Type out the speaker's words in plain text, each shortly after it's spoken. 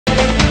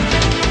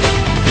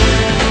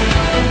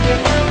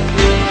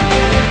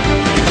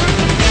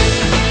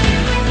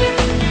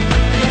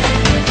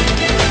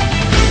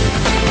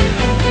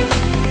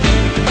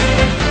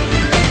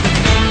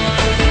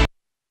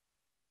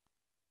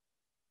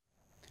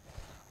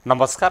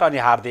नमस्कार अनि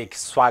हार्दिक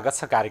स्वागत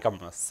छ कार्यक्रम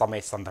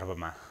समय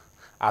सन्दर्भमा।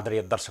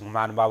 आदरणीय दर्शक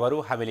महानुभावहरू,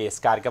 हामीले यस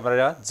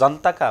कार्यक्रमबाट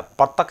जनताका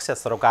प्रत्यक्ष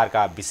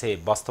सरोकारका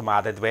विषयवस्तुमा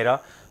आधारित भएर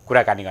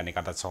कुराकानी गर्ने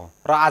गर्दछौँ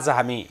र आज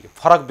हामी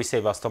फरक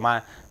विषयवस्तुमा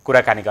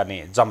कुराकानी गर्ने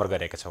जमर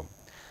गरेका छौँ।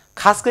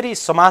 खास गरी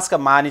समाजका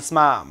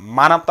मानिसमा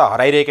मानवता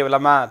हराइरहेको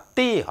बेलामा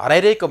त्यही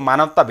हराइरहेको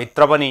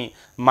मानवताभित्र पनि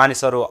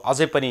मानिसहरू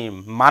अझै पनि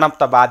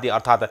मानवतावादी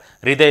अर्थात्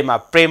हृदयमा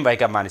प्रेम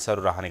भएका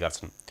मानिसहरू रहने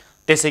गर्छन्।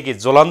 त्यसैकी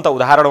ज्वलन्त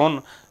उदाहरण हुन्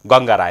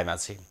गङ्गा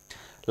रायमाझी।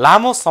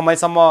 लामो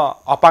समयसम्म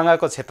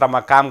अपाङ्गको क्षेत्रमा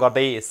काम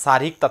गर्दै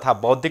शारीरिक तथा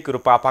बौद्धिक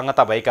रूपमा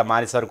अपाङ्गता भएका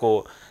मानिसहरूको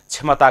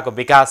क्षमताको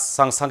विकास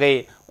सँगसँगै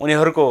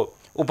उनीहरूको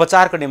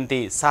उपचारको निम्ति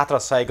साथ र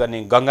सहयोग गर्ने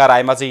गङ्गा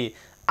रायमाझी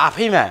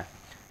आफैमा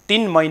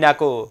 3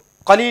 महिनाको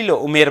कलिलो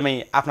उमेरमै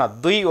आफ्ना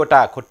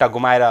 2वटा खुट्टा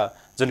गुमाएर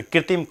जुन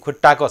कृत्रिम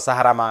खुट्टाको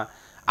सहारामा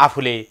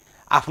आफूले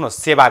आफ्नो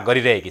सेवा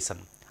गरिरहेकी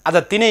छन्। आज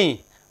तिनै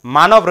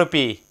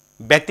मानवरूपी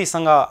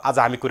व्यक्तिसँग आज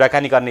हामी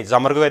कुराकानी गर्ने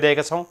जमर्को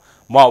गरिरहेका छौँ।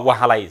 म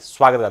उहाँलाई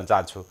स्वागत गर्न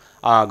चाहन्छु।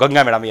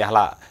 गङ्गा म्याडम,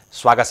 यहाँलाई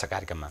स्वागत छ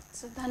कार्यक्रममा।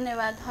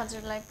 धन्यवाद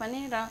हजुरलाई पनि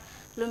र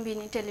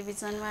लुम्बिनी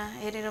टेलिभिजनमा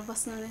हेरेर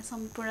बस्नुहुने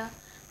सम्पूर्ण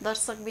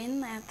दर्शकबिन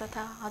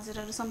तथा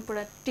हजुरहरू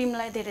सम्पूर्ण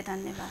टिमलाई धेरै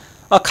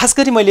धन्यवाद। खास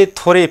गरी मैले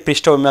थोरै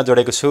पृष्ठभूमिमा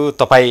जोडेको छु।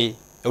 तपाईँ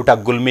एउटा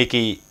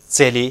गुल्मीकी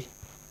चेली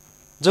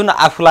जुन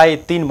आफूलाई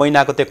 3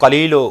 महिनाको त्यो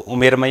कलिलो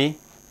उमेरमै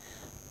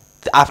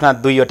आफ्ना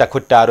 2वटा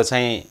खुट्टाहरू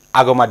चाहिँ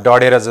आगोमा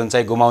डढेर जुन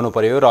चाहिँ गुमाउनु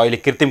पर्यो र अहिले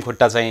कृत्रिम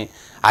खुट्टा चाहिँ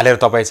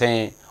हालेर तपाईँ चाहिँ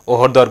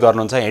ओहोरदोहोर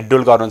गर्नुहुन्छ,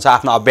 हिँडडुल गर्नुहुन्छ,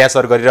 आफ्नो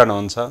अभ्यासहरू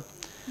गरिरहनुहुन्छ।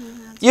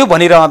 यो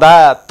भनिरहँदा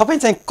तपाईँ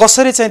चाहिँ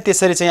कसरी चाहिँ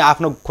त्यसरी चाहिँ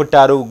आफ्नो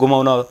खुट्टाहरू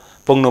गुमाउन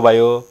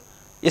पुग्नुभयो,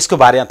 यसको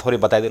बारेमा थोरै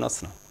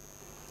बताइदिनुहोस् न।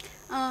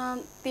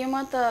 त्यो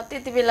म त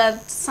त्यति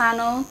बेला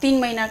सानो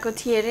 3 महिनाको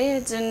थिएँ अरे।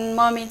 जुन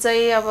मम्मी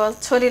चाहिँ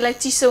अब छोरीलाई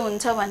चिसो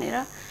हुन्छ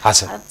भनेर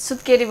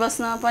सुत्केरी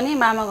बस्न पनि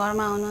मामा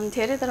घरमा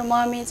हुनुहुन्थ्यो अरे। तर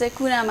मम्मी चाहिँ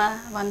कुनामा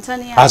भन्छ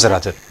नि,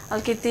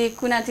 अलिकति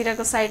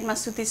कुनातिरको साइडमा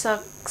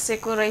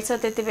सुतिसकेको रहेछ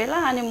त्यति बेला।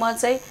 अनि म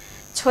चाहिँ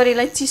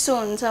छोरीलाई चिसो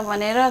हुन्छ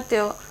भनेर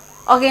त्यो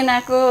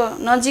अगेनाको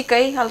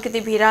नजिकै अलिकति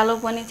भिरालो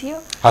पनि थियो,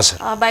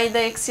 by the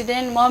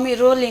accident mummy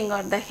rolling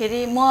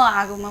गर्दाखेरि म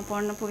आगोमा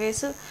पर्न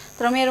पुगेछु।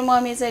 तर मेरो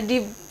मम्मी चाहिँ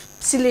डिप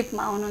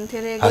स्लिपमा हुनुहुन्थ्यो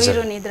अरे,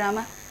 गहिरो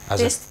निद्रामा।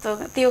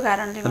 त्यस्तो त्यो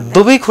कारणले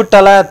दुवै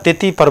खुट्टालाई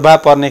त्यति प्रभाव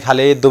पर्ने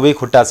खाले दुवै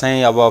खुट्टा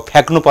चाहिँ अब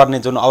फ्याक्नु पर्ने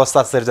जुन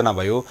अवस्था सिर्जना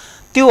भयो,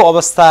 त्यो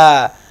अवस्था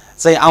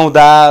चाहिँ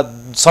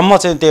आउँदासम्म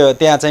चाहिँ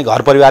त्यहाँ चाहिँ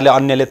घर परिवारले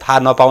अन्यले थाहा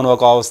नपाउनु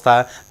भएको अवस्था,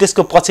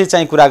 त्यसको पछि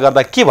चाहिँ कुरा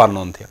गर्दा के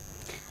भन्नुहुन्थ्यो?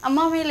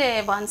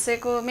 मम्मीले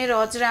भन्छेको मेरो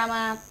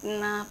हजुरआमा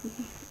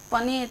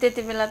पनि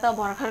त्यति बेला त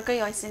भर्खरकै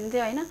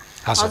हैसिन्थ्यो होइन।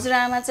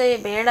 हजुरआमा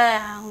चाहिँ भेडा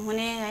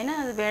हुने होइन,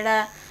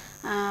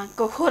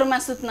 भेडाको खोरमा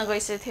सुत्न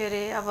गइसकेको थियो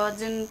अरे। अब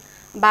जुन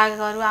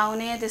बाघहरू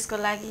आउने त्यसको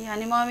लागि।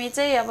 अनि मम्मी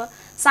चाहिँ अब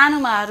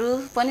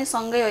सानोमाहरू पनि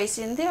सँगै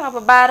हैसिन्थ्यो।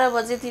 अब 12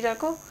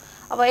 बजेतिरको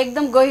अब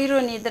एकदम गहिरो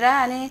निद्रा।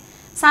 अनि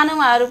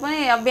सानोमाहरू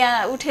पनि अब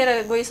बिहान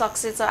उठेर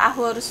गइसक्छ,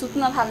 आफूहरू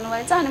सुत्न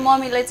थाल्नुभएछ। अनि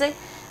मम्मीलाई चाहिँ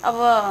अब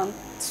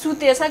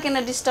सुतेछ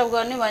किन डिस्टर्ब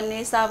गर्ने भन्ने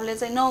हिसाबले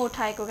चाहिँ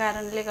नउठाएको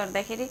कारणले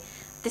गर्दाखेरि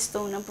त्यस्तो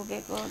हुन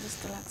पुगेको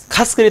जस्तो लाग्छ।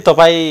 खास गरी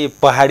तपाईँ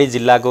पहाडी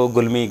जिल्लाको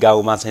गुल्मी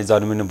गाउँमा चाहिँ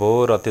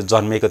जन्मिनुभयो र त्यो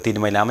जन्मेको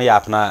 3 महिनामै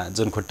आफ्ना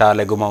जुन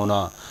खुट्टाहरूलाई गुमाउन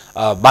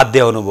बाध्य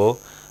हुनुभयो।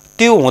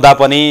 त्यो हुँदा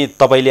पनि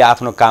तपाईँले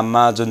आफ्नो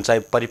काममा जुन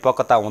चाहिँ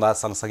परिपक्वता हुँदा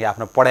सँगसँगै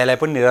आफ्नो पढाइलाई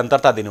पनि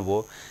निरन्तरता दिनुभयो।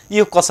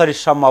 यो कसरी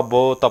सम्भव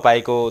भयो?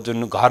 तपाईँको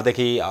जुन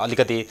घरदेखि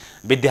अलिकति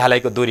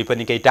विद्यालयको दूरी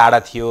पनि केही टाढा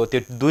थियो, त्यो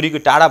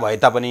दूरीको टाढा भए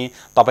तापनि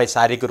तपाईँ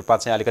शारीरिक रूपमा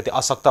चाहिँ अलिकति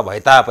अशक्त भए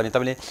तापनि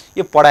तपाईँले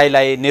यो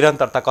पढाइलाई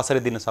निरन्तरता कसरी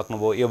दिन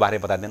सक्नुभयो, यो बारे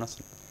बताइदिनुहोस्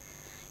न।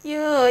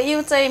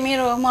 यो चाहिँ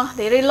मेरो म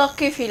धेरै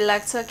लक्की फिल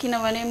लाग्छ,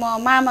 किनभने म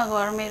मामा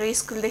घर मेरो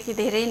स्कुलदेखि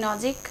धेरै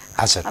नजिक।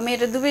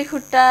 मेरो दुवै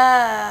खुट्टा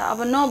अब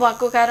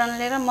नभएको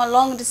कारणले र म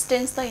लङ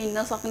डिस्टेन्स त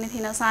हिँड्न सक्ने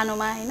थिइनँ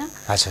सानोमा होइन।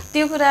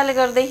 त्यो कुराले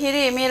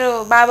गर्दाखेरि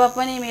मेरो बाबा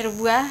पनि मेरो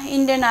बुवा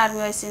इन्डियन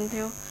आर्मी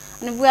हैसिन्थ्यो।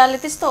 अनि बुवाले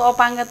त्यस्तो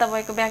अपाङ्गता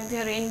भएको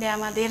व्यक्तिहरू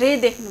इन्डियामा धेरै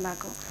देख्नु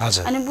भएको।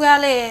 अनि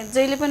बुवाले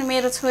जहिले पनि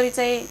मेरो छोरी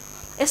चाहिँ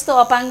यस्तो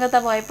अपाङ्गता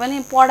भए पनि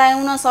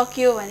पढाउन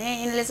सकियो भने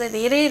यिनले चाहिँ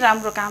धेरै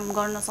राम्रो काम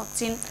गर्न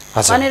सक्छिन्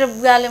भनेर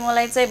बुवाले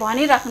मलाई चाहिँ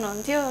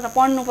भनिराख्नुहुन्थ्यो र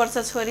पढ्नुपर्छ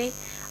छोरी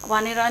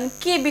भनेर। अनि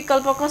के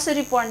विकल्प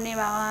कसरी पढ्ने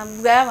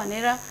बुवा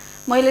भनेर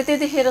मैले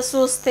त्यतिखेर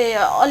सोच्थेँ,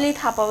 अलि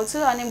थाहा पाउँछु।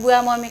 अनि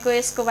बुवा मम्मीको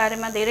यसको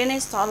बारेमा धेरै नै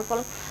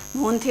छलफल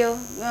हुन्थ्यो,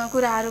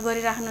 कुराहरू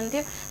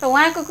गरिराख्नुहुन्थ्यो। र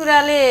उहाँको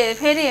कुराले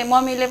फेरि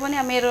मम्मीले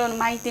पनि मेरो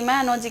माइतीमा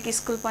नजिक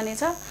स्कुल पनि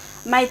छ,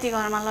 माइती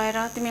घरमा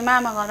लगेर तिमी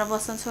मामा घर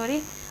बस्न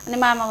छोरी अनि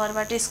मामा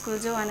घरबाट स्कुल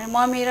जाऊ भनेर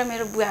मम्मी र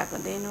मेरो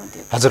बुवाको देन हो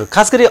त्यो। हजुर,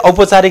 खास गरी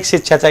औपचारिक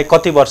शिक्षा चाहिँ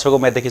कति वर्षको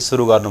उमेरदेखि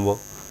सुरु गर्नुभयो?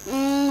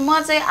 म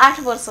चाहिँ 8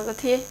 वर्षको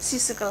थिएँ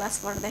शिशु क्लास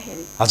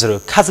पढ्दाखेरि। हजुर,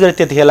 खास गरी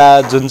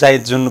त्यतिखेर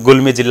जुन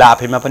गुल्मी जिल्ला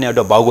आफैमा पनि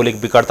एउटा भौगोलिक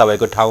विकटता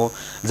भएको ठाउँ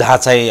जहाँ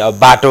चाहिँ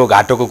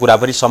बाटोघाटोको कुरा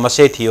पनि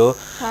समस्या थियो,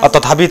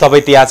 तथापि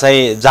तपाईँ त्यहाँ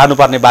चाहिँ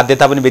जानुपर्ने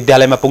बाध्यता पनि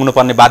विद्यालयमा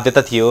पुग्नुपर्ने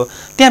बाध्यता थियो।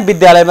 त्यहाँ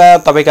विद्यालयमा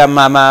तपाईँका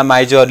मामा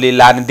माइजूहरूले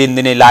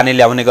दिनदिनै लाने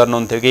ल्याउने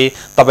गर्नुहुन्थ्यो कि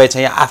तपाईँ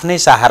चाहिँ आफ्नै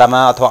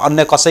सहारामा अथवा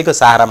अन्य कसैको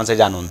सहारामा चाहिँ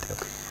जानुहुन्थ्यो?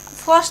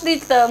 फर्स्ट डे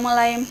त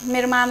मलाई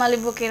मेरो मामाले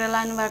बोकेर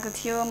लानुभएको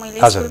थियो, मैले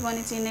स्कुल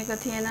पनि चिनेको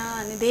थिएन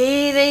अनि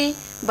धेरै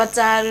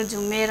बच्चाहरू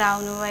झुमेर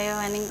आउनुभयो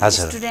अनि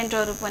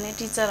स्टुडेन्टहरू पनि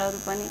टिचरहरू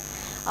पनि।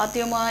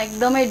 त्यो म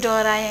एकदमै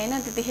डराएँ होइन।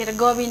 त्यतिखेर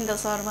गोविन्द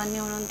सर भन्ने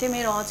हुनुहुन्थ्यो,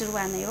 मेरो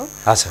हजुरबा नै हो।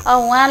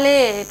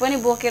 उहाँले पनि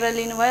बोकेर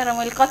लिनुभयो र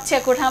मैले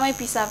कक्षा कोठामै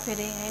पिसाब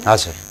फेरेँ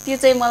होइन। त्यो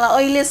चाहिँ मलाई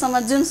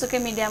अहिलेसम्म जुनसुकै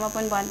मिडियामा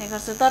पनि भन्ने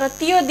गर्छु। तर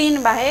त्यो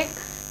दिन बाहेक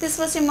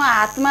त्यसपछि म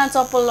हातमा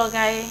चप्पल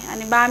लगाएँ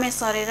अनि बामे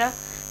सरेर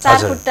 4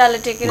 खुट्टाले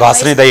टेकेर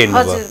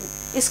हजुर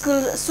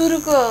स्कुल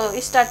सुरुको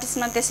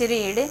स्टार्टिसमा त्यसरी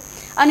हिँडेँ।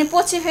 अनि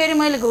पछि फेरि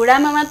मैले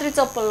घुँडामा मात्रै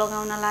चप्पल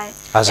लगाउन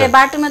लाएँ।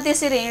 बाटोमा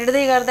त्यसरी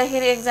हिँड्दै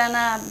गर्दाखेरि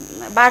एकजना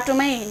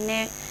बाटोमै हिँड्ने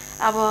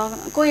अब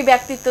कोही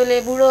व्यक्तित्वले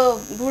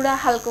बुढा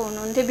खालको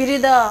हुनुहुन्थ्यो,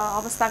 वृद्ध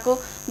अवस्थाको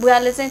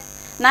बुवाले चाहिँ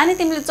नानी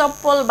तिमीले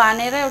चप्पल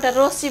बानेर एउटा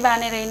रस्सी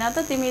बानेर हिँड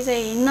त तिमी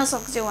चाहिँ हिँड्न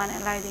सक्छौ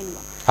भनेर लगाइदिनु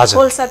भयो।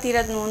 खोल्सातिर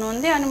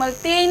हुनुहुन्थ्यो अनि मैले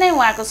त्यही नै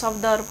उहाँको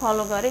शब्दहरू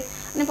फलो गरेँ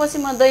अनि पछि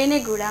म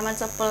दैनिक घुँडामा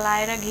चप्पल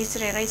लाएर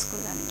घिच्रेर स्कुल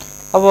जाने।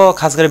 अब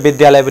खास गरी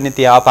विद्यालय पनि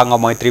त्यहाँ अपाङ्ग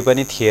मैत्री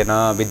पनि थिएन,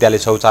 विद्यालय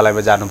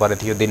शौचालयमा जानुपर्ने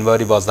थियो,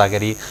 दिनभरि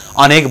बस्दाखेरि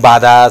अनेक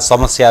बाधा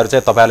समस्याहरू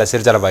चाहिँ तपाईँहरूलाई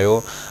सिर्जना भयो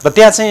र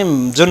त्यहाँ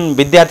चाहिँ जुन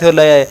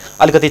विद्यार्थीहरूलाई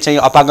अलिकति चाहिँ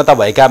अपाङ्गता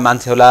भएका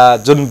मान्छेहरूलाई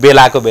जुन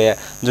बेलाको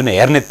जुन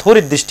हेर्ने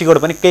थोरै दृष्टिकोण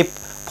पनि केही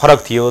फरक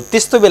थियो,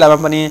 त्यस्तो बेलामा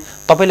पनि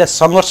तपाईँले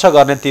सङ्घर्ष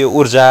गर्ने त्यो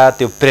ऊर्जा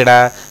त्यो प्रेरणा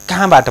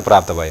कहाँबाट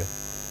प्राप्त भयो?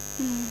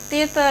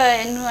 त्यो त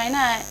हेर्नु होइन,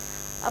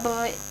 अब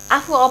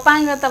आफू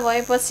अपाङ्गता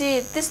भएपछि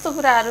त्यस्तो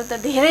कुराहरू त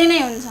धेरै नै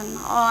हुन्छन्,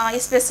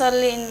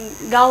 स्पेसल्ली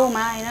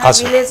गाउँमा होइन,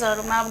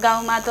 भिलेजहरूमा।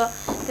 गाउँमा त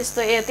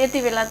त्यस्तो त्यति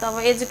बेला त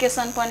अब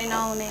एजुकेसन पनि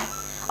नहुने,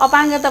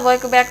 अपाङ्गता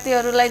भएको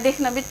व्यक्तिहरूलाई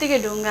देख्न बित्तिकै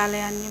ढुङ्गाले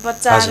हान्ने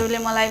बच्चाहरूले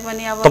मलाई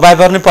पनि अब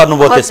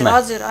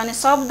हजुर अनि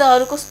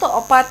शब्दहरू कस्तो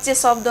अपाच्य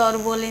शब्दहरू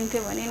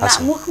बोलिन्थ्यो भने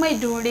मुखमै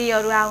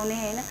ढुँडीहरू आउने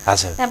होइन।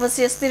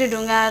 त्यहाँपछि यसरी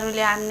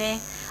ढुङ्गाहरूले हान्ने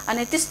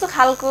अनि त्यस्तो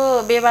खालको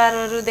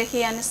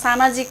व्यवहारहरूदेखि अनि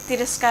सामाजिक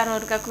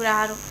तिरस्कारहरूका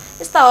कुराहरू,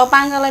 यस्ता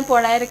अपाङ्गलाई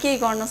पढाएर केही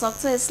गर्न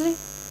सक्छ यसले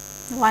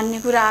भन्ने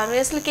कुराहरू,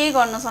 यसले केही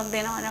गर्न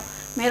सक्दैन भनेर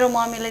मेरो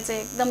मम्मीले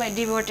चाहिँ एकदमै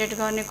डिभोटेड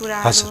गर्ने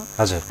कुराहरू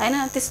होइन।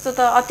 त्यस्तो त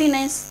अति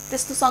नै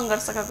त्यस्तो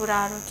सङ्घर्षका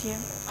कुराहरू थियो।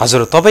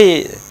 हजुर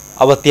तपाईँ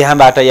अब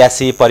त्यहाँबाट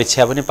एससी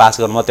परीक्षा पनि पास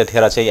गर्नुभयो,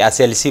 त्यतिखेर चाहिँ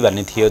एसएलसी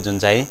भन्ने थियो जुन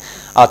चाहिँ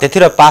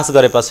त्यतिखेर पास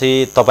गरेपछि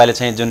तपाईँले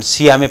चाहिँ जुन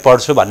सिएमए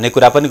पढ्छु भन्ने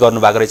कुरा पनि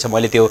गर्नुभएको रहेछ,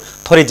 मैले त्यो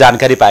थोरै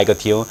जानकारी पाएको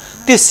थियो।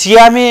 त्यो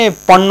सिएमए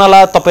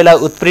पढ्नलाई तपाईँलाई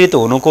उत्प्रेरित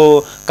हुनुको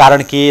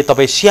कारण के,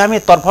 तपाईँ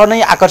सिएमएतर्फ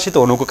नै आकर्षित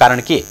हुनुको कारण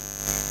के?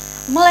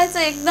 मलाई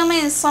चाहिँ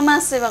एकदमै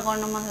समाजसेवा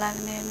गर्न मन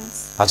लाग्ने।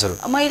 हजुर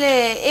मैले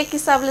एक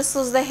हिसाबले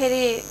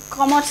सोच्दाखेरि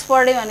कमर्स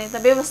पढ्यो भने त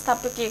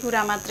व्यवस्थापकीय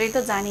कुरा मात्रै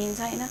त जानिन्छ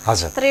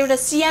होइन, तर एउटा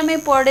सिएमए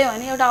पढ्यो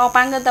भने एउटा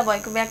अपाङ्गता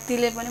भएको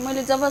व्यक्तिले पनि,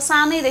 मैले जब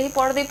सानैदेखि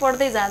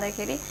पढ्दै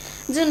जाँदाखेरि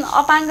जुन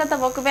अपाङ्गता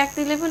भएको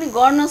व्यक्तिले पनि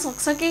गर्न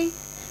सक्छ कि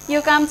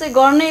यो काम चाहिँ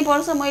गर्नै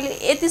पर्छ। मैले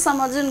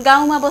यतिसम्म जुन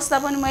गाउँमा बस्दा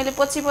पनि मैले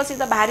पछि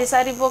त भारी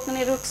सारी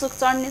बोक्ने, रुखसुख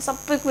चढ्ने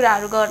सबै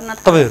कुराहरू गर्न।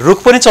 तपाईँ रुख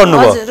पनि चढ्नु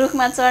भयो? हजुर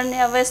रुखमा चढ्ने,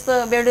 अब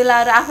यस्तो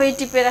बेडुलाहरू आफै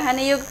टिपेर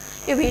खाने। यो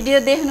भिडियो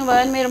देख्नुभयो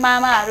भने मेरो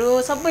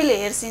मामाहरू सबैले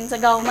हेर्सिन्छ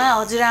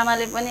गाउँमा,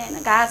 हजुरआमाले पनि होइन,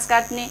 घाँस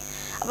काट्ने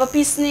अब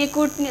पिस्ने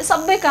कुट्ने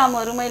सबै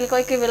कामहरू मैले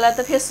कोही बेला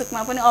त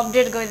फेसबुकमा पनि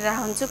अपडेट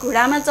गरिरहेको हुन्छु।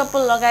 घुँडामा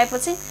चप्पल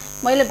लगाएपछि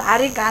मैले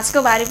भारी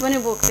घाँसको भारी पनि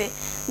बोक्थेँ।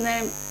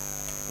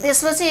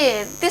 त्यसपछि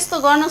त्यस्तो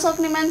गर्न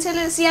सक्ने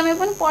मान्छेले सिएमए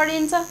पनि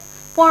पढिन्छ।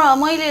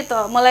 मैले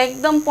त मलाई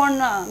एकदम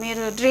पढ्न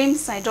मेरो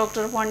ड्रिम्स चाहिँ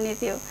डक्टर पढ्ने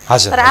थियो,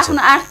 तर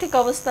आफ्नो आर्थिक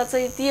अवस्था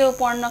चाहिँ त्यो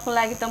पढ्नको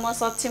लागि त म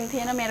सक्षम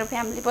थिएन, मेरो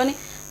फ्यामिली पनि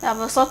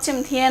अब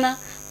सक्षम थिएन।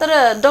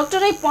 तर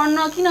डक्टरै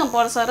पढ्न किन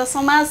पर्छ र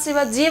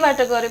समाजसेवा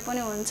जेबाट गरे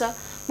पनि हुन्छ,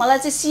 मलाई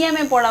चाहिँ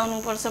सिएमए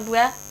पढाउनुपर्छ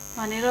बुवा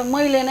भनेर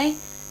मैले नै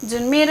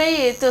जुन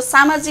मेरै त्यो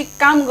सामाजिक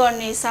काम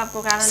गर्ने हिसाबको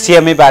कारण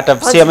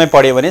सिएमए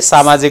पढ्यो भने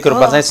सामाजिक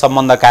रूपमा चाहिँ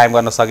सम्बन्ध कायम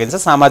गर्न सकिन्छ,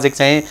 सामाजिक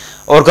चाहिँ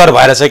वर्कर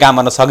भएर चाहिँ काम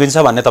गर्न सकिन्छ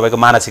भन्ने तपाईँको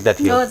मानसिकता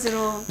थियो।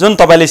 जुन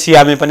तपाईँले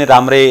सिएमए पनि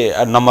राम्रै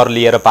नम्बर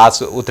लिएर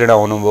पास उत्तीर्ण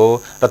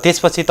हुनुभयो र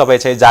त्यसपछि तपाईँ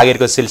चाहिँ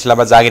जागिरको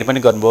सिलसिलामा जागिर पनि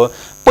गर्नुभयो।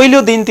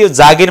 पहिलो दिन त्यो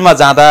जागिरमा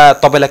जाँदा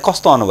तपाईँलाई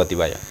कस्तो अनुभूति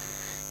भयो?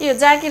 यो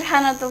जागिर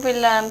खान त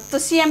पहिला त्यो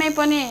सिएमए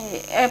पनि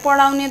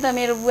पढाउने त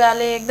मेरो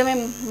बुवाले एकदमै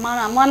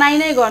मनाइ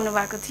नै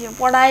गर्नुभएको थियो,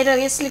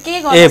 पढाएर यसले के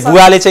गर्छ।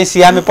 बुवाले चाहिँ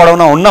सिएमए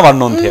पढाउन हुन्न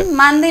भन्नुहुन्थ्यो?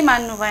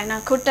 मान्नु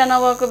भएन, खुट्टा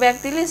नभएको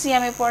व्यक्तिले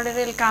सिएमए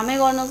पढेर कामै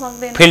गर्न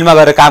सक्दैन, फिल्डमा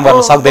गएर काम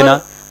गर्न सक्दैन।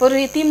 बरु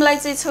तिमीलाई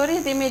चाहिँ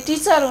छोरी तिमी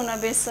टिचर हुन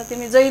बेच्छ,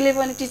 तिमी जहिले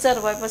पनि टिचर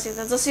भएपछि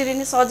त जसरी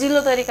नि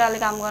सजिलो तरिकाले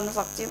काम गर्न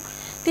सक्छौ,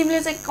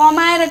 तिमीले चाहिँ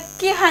कमाएर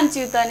के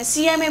खान्छौ त, अनि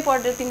सिएमए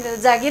पढेर तिमीले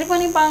जागिर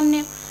पनि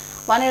पाउने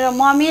भनेर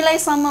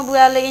मम्मीलाईसम्म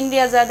बुवाले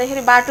इन्डिया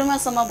जाँदाखेरि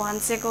बाटोमासम्म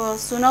भन्छेको,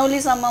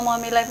 सुनौलीसम्म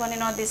मम्मीलाई पनि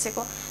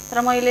नदिसेको।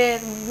 तर मैले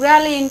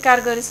बुवाले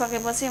इन्कार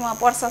गरिसकेपछि म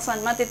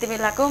प्रशासनमा, त्यति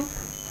बेलाको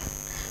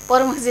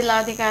प्रमुख जिल्ला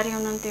अधिकारी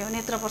हुनुहुन्थ्यो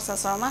नेत्र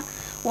प्रशासनमा,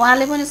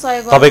 उहाँले पनि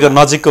सहयोग गर्नु, तपाईको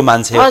नजिकको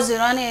मान्छे। हजुर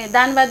अनि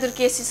दानबहादुर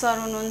केसी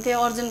सर हुनुहुन्थ्यो,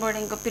 अर्जुन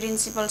बोर्डिङको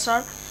प्रिन्सिपल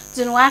सर,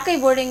 जुन उहाँकै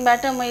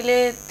बोर्डिङबाट मैले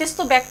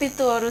त्यस्तो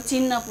व्यक्तित्वहरू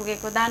चिन्न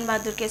पुगेको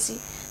दानबहादुर केसी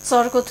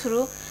सरको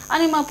थ्रु।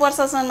 अनि म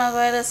प्रशासनमा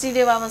गएर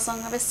सिडे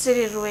बाबासँग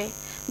बेसरी रोएँ।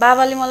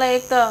 बाबाले मलाई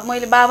एक त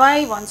मैले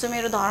बाबै भन्छु,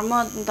 मेरो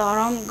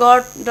धर्म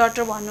गड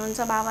डटर भन्नुहुन्छ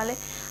बाबाले,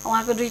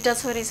 उहाँको 2टा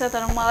छोरी छ,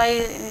 तर मलाई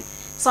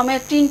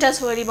समेत 3टा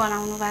छोरी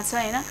बनाउनु भएको छ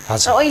हैन।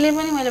 र अहिले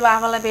पनि मैले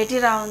बाबालाई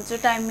भेटिरहेको हुन्छु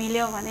टाइम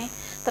मिल्यो भने।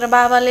 तर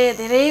बाबाले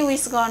धेरै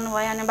विश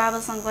गर्नुभयो अनि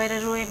बाबासँग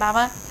गएर रोएँ,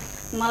 बाबा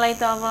मलाई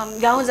त अब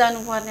गाउँ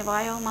जानुपर्ने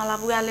भयो, मलाई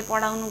बुवाले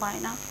पढाउनु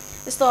भएन,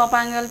 यस्तो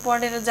अपाङ्गले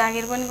पढेर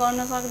जागिर पनि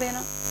गर्न सक्दैन,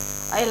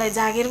 यसलाई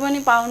जागिर पनि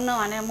पाउन्न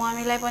भनेर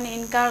मम्मीलाई पनि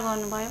इन्कार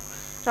गर्नुभयो।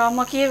 र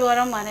म के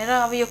गरौँ भनेर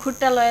अब यो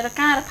खुट्टा लगेर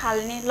कहाँ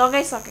फाल्ने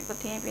लगाइसकेको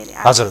थिएँ फेरि।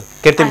 हजुर,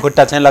 कृत्रिम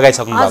खुट्टा चाहिँ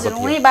लगाइसक्नु भएको थियो।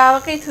 हजुर, उही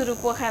बाबाकै थ्रु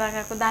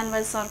पोखराको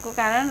दानबाज सरको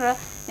कारण र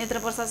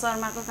नेत्रप्रसाद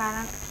शर्माको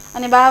कारण।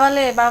 अनि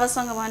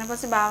बाबासँग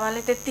भनेपछि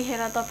बाबाले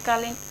त्यतिखेर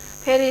तत्कालीन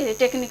फेरि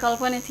टेक्निकल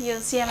पनि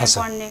थियो सिएमए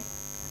पढ्ने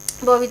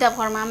बबिता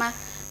फर्मामा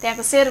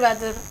त्यहाँको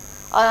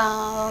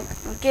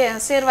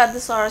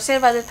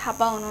शेरबहादुर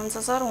थापा हुनुहुन्छ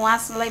सर,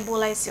 उहाँलाई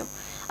बोलाइस्यो।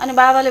 अनि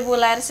बाबाले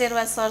बोलाएर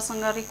शेरबहादुर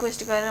सरसँग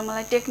रिक्वेस्ट गरेर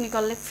मलाई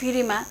टेक्निकलले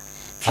फ्रीमा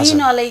फी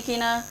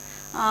नलैकिन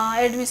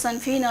एडमिसन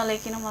फी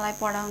नलैकिन मलाई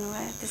पढाउनु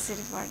भयो।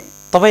 त्यसरी पढेँ।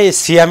 तपाईँ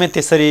सिएमए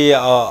त्यसरी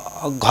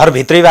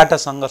घरभित्रैबाट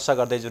सङ्घर्ष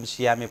गर्दै जुन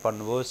सिएमए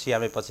पढ्नुभयो,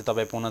 सिएमए पछि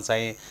तपाईँ पुनः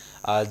चाहिँ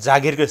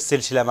जागिरको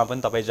सिलसिलामा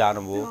पनि तपाईँ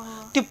जानुभयो।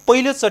 त्यो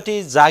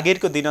पहिलोचोटि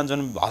जागिरको दिन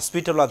जुन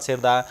हस्पिटलमा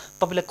छिर्दा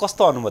तपाईँलाई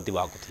कस्तो अनुभूति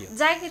भएको थियो?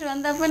 जागिर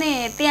भन्दा पनि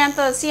त्यहाँ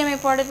त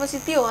सिएमए पढेपछि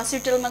त्यो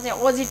हस्पिटलमा चाहिँ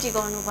ओजिटी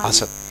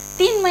गर्नुपर्छ।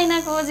 3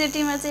 महिनाको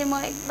ओजिटीमा चाहिँ म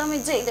एकदमै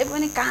जहिले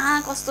पनि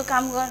कहाँ कस्तो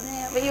काम गर्ने,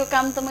 अब यो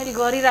काम त मैले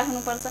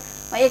गरिराख्नुपर्छ,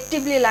 म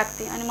एक्टिभली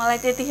लाग्थेँ। अनि मलाई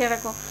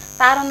त्यतिखेरको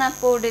तारानाथ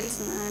पौडेल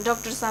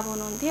डाक्टर साहब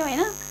हुनुहुन्थ्यो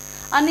हैन,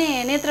 अनि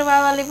नेत्र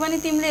बाबाले पनि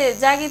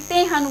तिमीले जागिर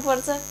त्यहीँ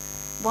खानुपर्छ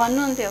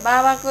भन्नुहुन्थ्यो।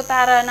 बाबाको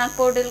तारानाथ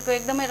पौडेलको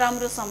एकदमै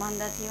राम्रो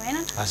सम्बन्ध थियो हैन।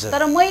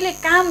 तर मैले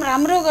काम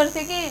राम्रो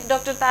गर्थेँ कि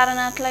डाक्टर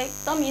तारानाथलाई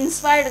एकदम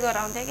इन्स्पायर्ड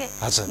गराउँथेँ कि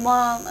म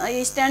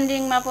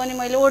स्ट्यान्डिङमा पनि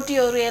मैले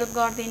ओटीहरू हेल्प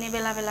गरिदिने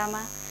बेला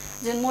बेलामा,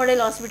 जुन मोडेल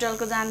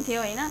हस्पिटलको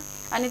जान्थ्यो हैन।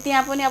 अनि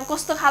त्यहाँ पनि अब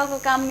कस्तो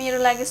खालको काम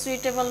मेरो लागि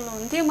सुइटेबल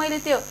हुन्थ्यो,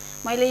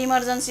 मैले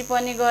इमर्जेन्सी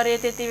पनि गरेँ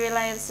त्यति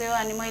बेला हेर्छु।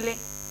 अनि मैले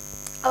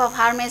अब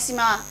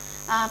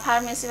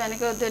फार्मेसी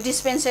भनेको त्यो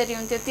डिस्पेन्सरी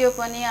हुन्थ्यो त्यो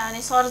पनि,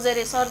 अनि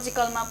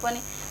सर्जिकलमा पनि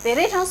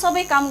धेरै ठाउँ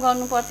सबै काम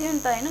गर्नु पर्थ्यो नि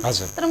त हैन।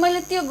 तर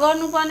मैले त्यो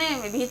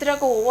गर्नुपर्ने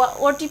भित्रको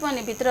ओटी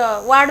पनि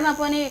भित्र वार्डमा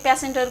पनि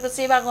पेसेन्टहरूको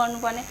सेवा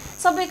गर्नुपर्ने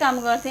सबै काम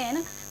गर्थेँ हैन।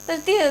 तर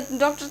त्यो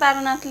डाक्टर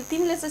तारानाथले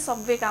तिमीले चाहिँ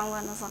सबै काम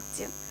गर्न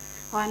सक्छौ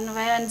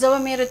भन्नुभयो। अनि जब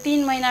मेरो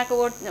 3 महिनाको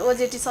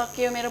ओजेटी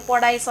सकियो, मेरो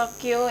पढाइ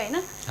सकियो हैन,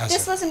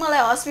 त्यसपछि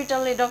मलाई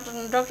हस्पिटलले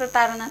डाक्टर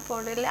तारानाथ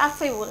पौडेलले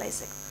आफै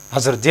बोलाइसक्यो।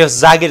 हजुर, जे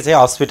जागिर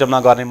चाहिँ हस्पिटलमा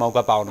गर्ने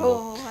मौका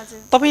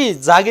पाउनुभयो।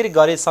 तपाईँ जागिर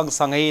गरे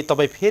सँगसँगै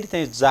तपाईँ फेरि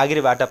चाहिँ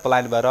जागिरबाट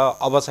पलायन भएर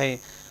अब चाहिँ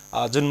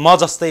जुन म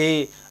जस्तै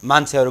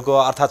मान्छेहरूको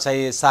अर्थात्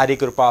चाहिँ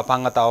शारीरिक रूपमा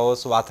अपाङ्गता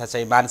होस् वा अथवा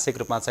चाहिँ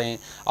मानसिक रूपमा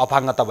चाहिँ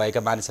अपाङ्गता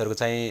भएका मानिसहरूको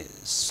चाहिँ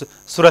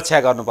सुरक्षा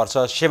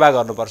गर्नुपर्छ, सेवा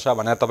गर्नुपर्छ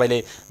भनेर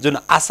तपाईँले जुन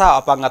आशा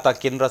अपाङ्गता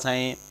केन्द्र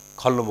चाहिँ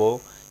खोल्नुभयो।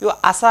 यो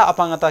आशा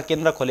अपाङ्गता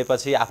केन्द्र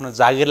खोलेपछि आफ्नो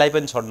जागिरलाई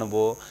पनि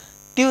छोड्नुभयो।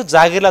 त्यो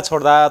जागिरलाई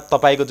छोड्दा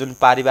तपाईँको जुन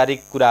पारिवारिक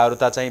कुराहरू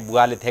त चाहिँ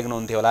बुवाले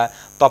थ्याक्नुहुन्थ्यो होला,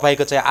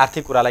 तपाईँको चाहिँ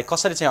आर्थिक कुरालाई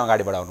कसरी चाहिँ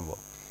अगाडि बढाउनु भयो?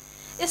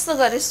 यस्तो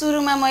गरेँ,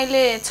 सुरुमा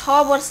मैले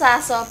 6 वर्ष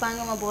आशा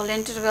अपाङ्गमा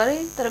भोलिन्टियर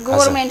गरेँ, तर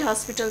गभर्नमेन्ट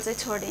हस्पिटल चाहिँ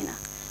छोडिनँ।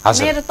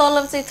 मेरो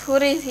तलब चाहिँ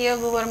थोरै थियो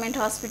गभर्नमेन्ट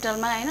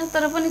हस्पिटलमा हैन,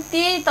 तर पनि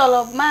त्यही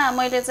तलबमा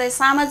मैले चाहिँ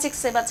सामाजिक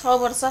सेवा 6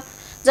 वर्ष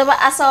जब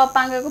आशा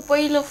अपाङ्गको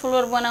पहिलो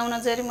फ्लोर बनाउन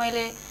जरी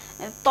मैले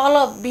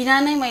तलब बिना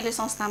नै मैले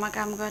संस्थामा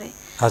काम गरेँ।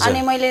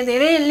 अनि मैले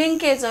धेरै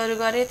लिङ्केजहरू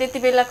गरेँ। त्यति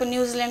बेलाको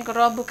न्युजिल्यान्डको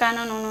रब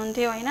बुकानन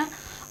हुनुहुन्थ्यो हैन,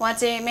 उहाँ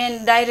चाहिँ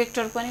मेन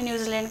डाइरेक्टर पनि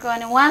न्युजिल्यान्डको,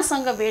 अनि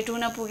उहाँसँग भेट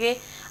हुन पुगेँ।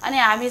 अनि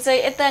हामी चाहिँ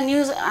यता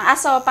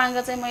आशा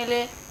अपाङ्ग चाहिँ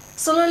मैले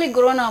स्लोली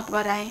ग्रोन अप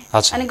गराएँ।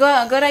 अनि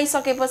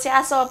गराइसकेपछि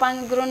आशा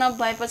अपाङ्ग ग्रोन अप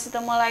भएपछि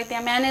त मलाई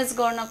त्यहाँ म्यानेज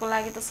गर्नको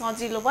लागि त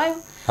सजिलो भयो।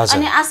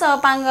 अनि आशा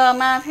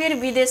अपाङ्गमा फेरि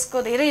विदेशको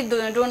धेरै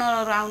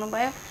डोनरहरू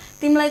आउनुभयो,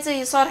 तिमीलाई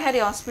चाहिँ सरकारी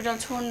हस्पिटल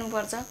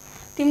छोड्नुपर्छ,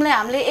 तिमीलाई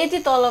हामीले यति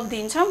तलब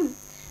दिन्छौँ,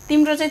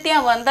 तिम्रो चाहिँ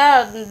त्यहाँभन्दा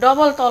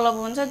डबल तलब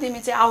हुन्छ, तिमी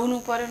चाहिँ आउनु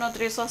पर्यो,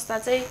 नत्र यो संस्था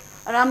चाहिँ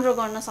राम्रो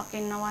गर्न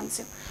सकिन्न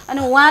भन्छौ। अनि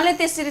उहाँले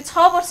त्यसरी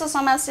 6 वर्ष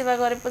समाजसेवा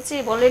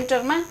गरेपछि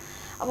भोलिन्टियरमा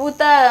अब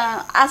उता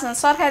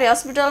सरकारी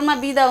हस्पिटलमा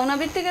बिदा हुन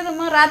बित्तिकै त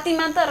म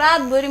रातिमा त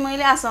रातभरि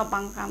मैले आशा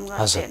अपाङ्ग काम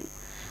गर्थेँ।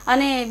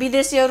 अनि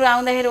विदेशीहरू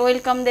आउँदाखेरि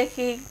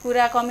वेलकमदेखि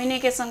कुरा,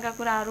 कम्युनिकेसनका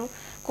कुराहरू,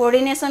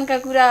 कोअर्डिनेसनका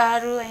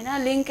कुराहरू हैन,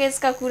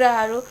 लिङ्केजका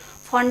कुराहरू,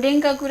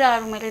 फन्डिङका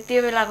कुराहरू मैले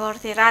त्यो बेला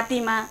गर्थेँ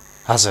रातिमा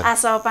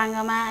आशा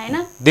अपाङ्गमा हैन।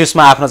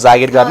 दिउँसोमा आफ्नो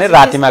जागिर गर्ने,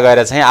 रातिमा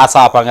गएर चाहिँ आशा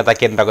अपाङ्गता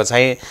केन्द्रको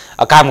चाहिँ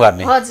काम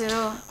गर्ने। हजुर,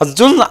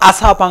 जुन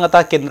आशा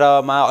अपाङ्गता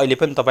केन्द्रमा अहिले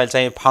पनि तपाईले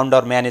चाहिँ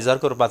फाउन्डर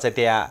म्यानेजरको रूपमा चाहिँ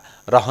त्यहाँ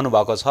रहनु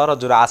भएको छ र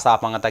जुन आशा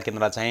अपाङ्गता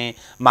केन्द्र चाहिँ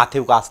माथि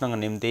उकास्नको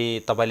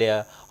निम्ति तपाईले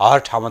हर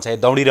ठाउँमा चाहिँ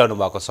दौडिरहनु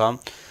भएको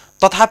छ।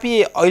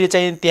 तथापि अहिले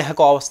चाहिँ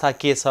त्यहाँको अवस्था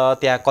के छ,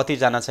 त्यहाँ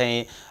कतिजना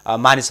चाहिँ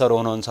मानिसहरू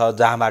हुनुहुन्छ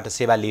जहाँबाट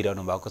सेवा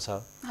लिइरहनु भएको छ?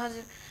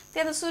 हजुर,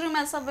 त्यहाँ त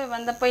सुरुमा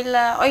सबैभन्दा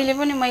पहिला अहिले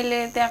पनि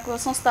मैले त्यहाँको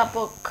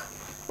संस्थापक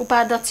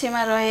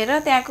उपाध्यक्षमा रहेर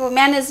त्यहाँको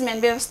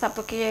म्यानेजमेन्ट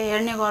व्यवस्थापकीय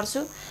हेर्ने गर्छु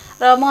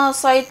र म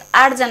सहित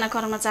 8 जना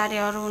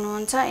कर्मचारीहरू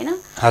हुनुहुन्छ हैन।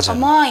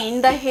 म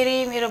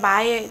हिँड्दाखेरि मेरो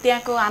भाइ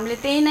त्यहाँको हामीले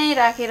त्यही नै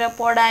राखेर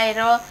पढाएर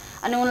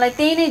अनि उनलाई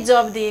त्यही नै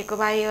जब दिएको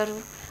भाइहरू,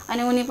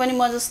 अनि उनी पनि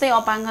म जस्तै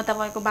अपाङ्गता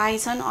भएको भाइ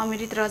छन्,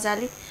 अमृत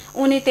रजाली,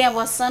 उनी त्यहाँ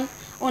बस्छन्।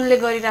 उनले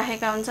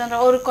गरिराखेका हुन्छन् र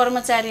अरू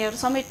कर्मचारीहरू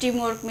सबै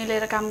टिमवर्क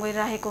मिलेर काम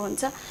गरिरहेको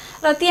हुन्छ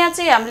र त्यहाँ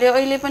चाहिँ हामीले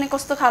अहिले पनि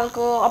कस्तो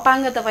खालको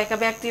अपाङ्गता भएका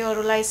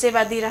व्यक्तिहरूलाई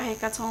सेवा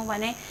दिइरहेका छौँ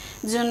भने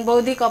जुन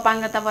बौद्धिक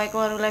अपाङ्गता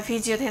भएकोहरूलाई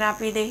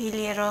फिजियोथेरापीदेखि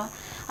लिएर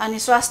अनि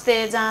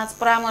स्वास्थ्य जाँच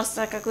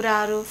परामर्शका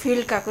कुराहरू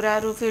फिल्डका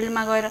कुराहरू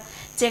फिल्डमा गएर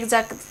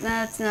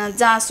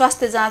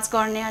स्वास्थ्य जाँच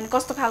गर्ने अनि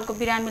कस्तो खालको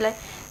बिरामीलाई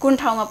कुन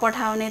ठाउँमा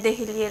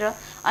पठाउनेदेखि लिएर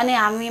अनि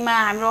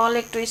हाम्रो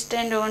अलेक्टो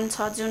स्ट्यान्ड ओन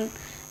छ जुन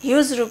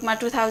ह्युज रूपमा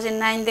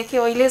 2009 देखि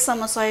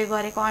अहिलेसम्म सहयोग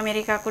गरेको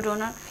अमेरिकाको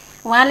डोनर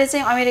उहाँले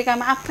चाहिँ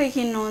अमेरिकामा आफै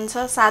किन्नुहुन्छ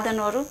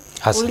साधनहरू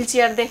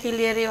व्हिलचेयरदेखि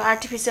लिएर यो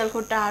आर्टिफिसियल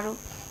खुट्टाहरू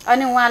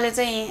अनि उहाँले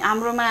चाहिँ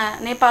हाम्रोमा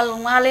नेपाल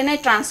उहाँले नै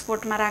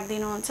ट्रान्सपोर्टमा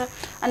राखिदिनुहुन्छ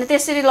अनि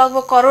त्यसरी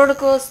लगभग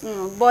करोडको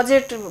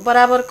बजेट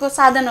बराबरको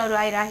साधनहरू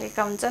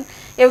आइरहेका हुन्छन्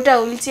एउटा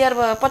व्हिलचेयर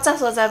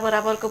 50,000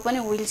 बराबरको पनि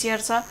व्हिलचेयर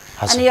छ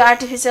अनि यो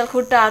आर्टिफिसियल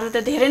खुट्टाहरू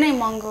त धेरै नै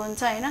महँगो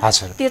हुन्छ हैन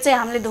त्यो चाहिँ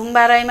हामीले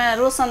धुम्बाराईमा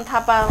रोशन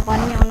थापा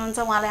भन्ने हुनुहुन्छ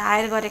उहाँलाई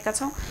हायर गरेका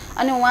छौँ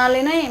अनि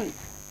उहाँले नै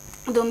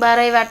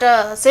धुम्बाराईबाट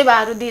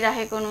सेवाहरू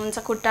दिइरहेको हुनुहुन्छ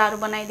खुट्टाहरू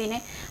बनाइदिने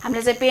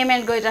हामीले चाहिँ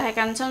पेमेन्ट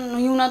गरिरहेका हुन्छौँ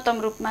न्यूनतम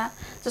रूपमा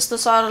जस्तो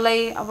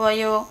सरलाई अब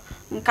यो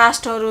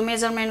कास्टहरू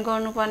मेजरमेन्ट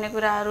गर्नुपर्ने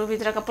कुराहरू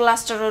भित्रका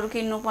प्लास्टरहरू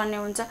किन्नुपर्ने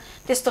हुन्छ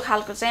त्यस्तो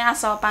खालको चाहिँ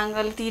आशा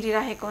अपाङ्गले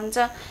तिरिरहेको हुन्छ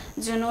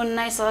जुन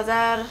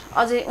 19,000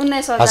 अझै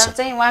 19,000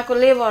 चाहिँ उहाँको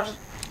लेबर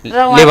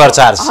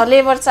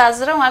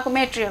चार्ज र उहाँको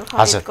मेटेरियल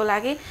खरिदको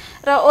लागि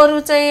र अरू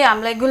चाहिँ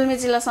हामीलाई गुल्मी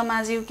जिल्ला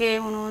समाज युके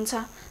हुनुहुन्छ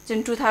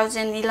जुन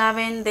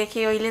 2011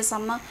 देखि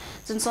अहिलेसम्म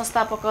जुन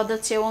संस्थापक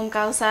अध्यक्ष ओम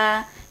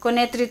काउसाको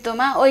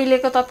नेतृत्वमा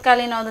अहिलेको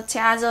तत्कालीन अध्यक्ष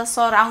आज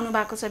सर आउनु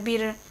भएको छ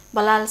वीर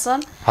बलाल सर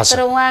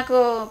तर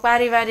उहाँको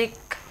पारिवारिक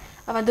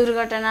अब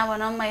दुर्घटना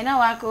भनौँ हैन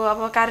उहाँको अब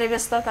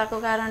कार्यव्यस्तताको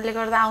कारणले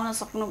गर्दा आउन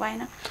सक्नु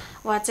भएन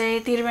उहाँ चाहिँ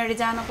त्रिवेणी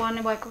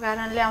जानुपर्ने भएको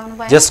कारणले आउनु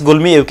भएन जस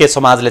गुल्मी युके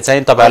समाजले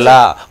चाहिँ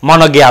तपाईहरुलाई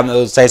मनज्ञ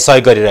चाहिँ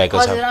सहयोग गरिरहेको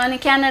छ हजुर अनि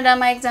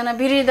क्यानाडामा एकजना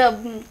वृद्ध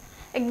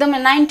एकदमै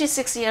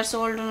 96 इयर्स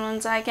ओल्ड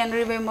हुनुहुन्छ I can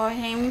remember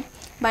him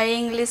by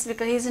English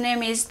because his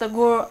name is the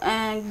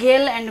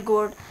Gail and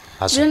Gord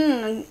जुन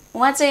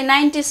उहाँ चाहिँ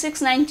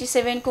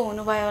 96-97 को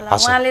हुनुभयो होला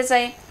उहाँले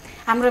चाहिँ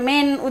हाम्रो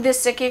मेन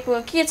उद्देश्य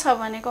के छ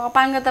भनेको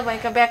अपाङ्गता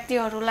भएका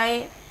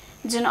व्यक्तिहरूलाई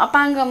जुन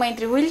अपाङ्ग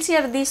मैत्री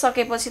व्हिलचेयर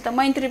दिइसकेपछि त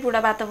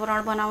मैत्रीपूर्ण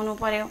वातावरण बनाउनु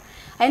पर्यो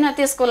हैन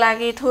त्यसको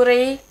लागि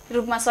थोरै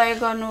रूपमा सहयोग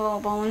गर्नु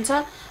हुन्छ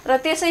र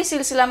त्यसै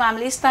सिलसिलामा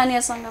हामीले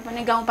स्थानीयसँग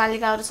पनि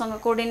गाउँपालिकाहरूसँग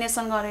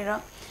कोर्डिनेसन गरेर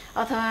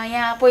अथवा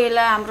यहाँ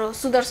पहिला हाम्रो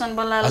सुदर्शन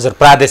बल्लाल हजुर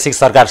प्रादेशिक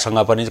सरकारसँग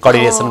पनि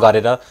कोर्डिनेसन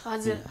गरेर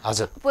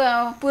हजुर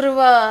पूर्व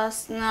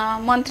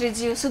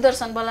मन्त्रीज्यू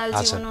सुदर्शन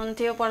बल्लालजी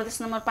हुनुहुन्थ्यो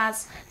प्रदेश नम्बर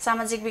 5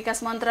 सामाजिक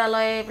विकास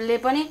मन्त्रालयले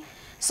पनि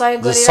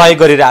सहयोग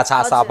गरिरहेछ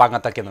आशा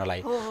अपाङ्गता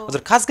केन्द्रलाई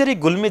हजुर खास गरी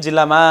गुल्मी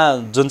जिल्लामा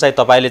जुन चाहिँ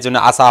तपाईले जुन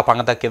आशा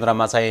अपाङ्गता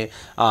केन्द्रमा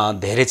चाहिँ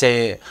धेरै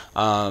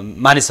चाहिँ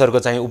मानिसहरूको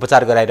चाहिँ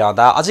उपचार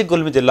गराइरहँदा अझै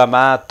गुल्मी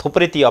जिल्लामा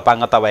थुप्रै ती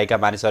अपाङ्गता भएका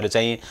मानिसहरू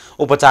चाहिँ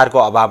उपचारको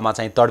अभावमा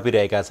चाहिँ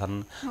तडपिरहेका छन्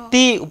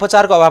ती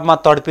उपचारको अभावमा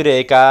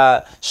तडपिरहेका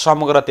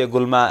समग्र त्यो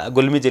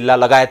गुल्मी जिल्ला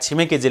लगायत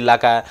छिमेकी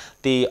जिल्लाका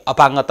ती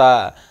अपाङ्गता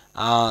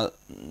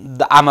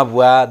आमा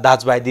बुवा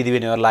दाजुभाइ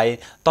दिदीबहिनीहरूलाई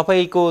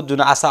तपाईको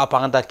जुन आशा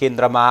अपाङ्गता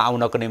केन्द्रमा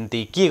आउनको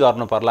निम्ति के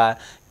गर्नु पर्ला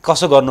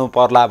कसो गर्नु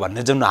पर्ला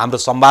भन्ने जुन हाम्रो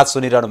संवाद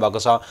सुनिरहनु भएको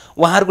छ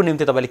उहाँहरूको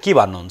निम्ति तपाईले के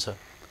भन्नुहुन्छ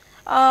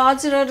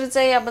हजुरहरु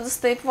चाहिँ अब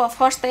जस्तै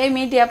फर्स्ट त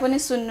मिडिया पनि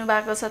सुन्नु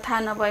भएको छ थाहा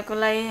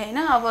नभएकोलाई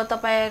हैन अब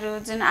तपाईहरु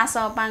जुन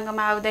आशा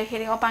अपाङ्गमा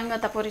आउँदाखेरि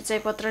अपाङ्गता परिचय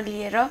पत्र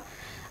लिएर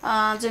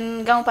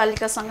जुन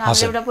गाउँपालिकासँग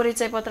हामीले एउटा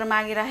परिचय पत्र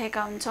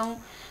मागिरहेका हुन्छौं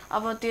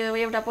अब त्यो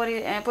एउटा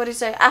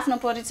परिचय आफ्नो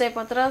परिचय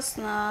पत्र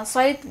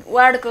सहित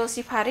वार्डको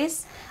सिफारिस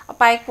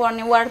पाइक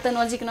पर्ने वार्ड त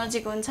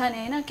नजिक हुन्छ नि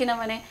हैन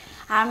किनभने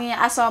हामी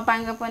आशा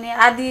अपाङ्ग पनि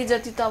आदि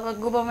जति त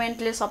अब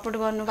गभर्नमेन्टले सपोर्ट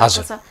गर्नु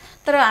भएको छ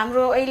तर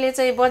हाम्रो अहिले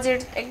चाहिँ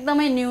बजेट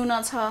एकदमै न्यून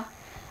छ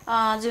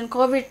जुन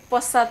कोभिड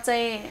पश्चात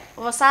चाहिँ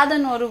अब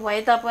साधनहरू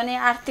भए तापनि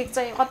आर्थिक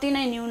चाहिँ अति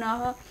नै न्यून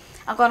हो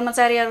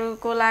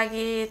कर्मचारीहरूको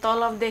लागि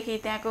तलबदेखि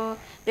त्यहाँको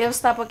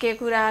व्यवस्थापकीय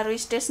कुराहरू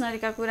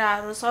स्टेसनरीका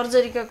कुराहरू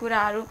सर्जरीका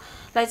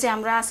कुराहरूलाई चाहिँ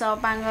हाम्रो आशा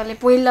अपाङ्गले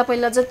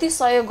पहिला जति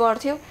सहयोग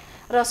गर्थ्यो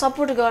र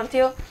सपोर्ट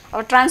गर्थ्यो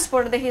अब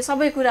ट्रान्सपोर्टदेखि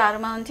सबै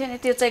कुराहरूमा हुन्थ्यो नि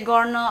त्यो चाहिँ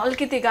गर्न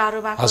अलिकति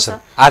गाह्रो भएको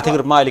छ आर्थिक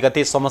रूपमा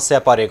अलिकति समस्या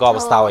परेको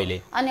अवस्था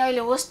अहिले अनि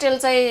अहिले होस्टेल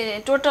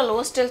चाहिँ टोटल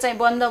होस्टेल चाहिँ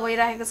बन्द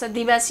भइरहेको छ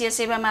दिवासीय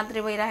सेवा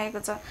मात्रै भइरहेको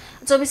छ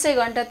 24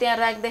 घण्टा त्यहाँ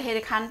राख्दाखेरि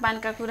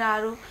खानपानका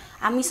कुराहरू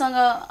हामीसँग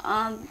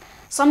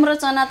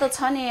संरचना त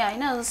छ नि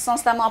हैन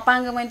संस्थामा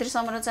अपाङ्ग मैत्री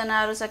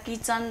संरचनाहरू छ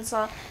किचन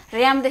छ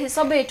र्यामदेखि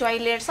सबै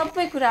टोयलेट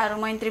सबै कुराहरू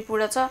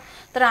मैत्रीपूर्ण छ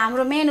तर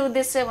हाम्रो मेन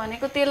उद्देश्य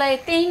भनेको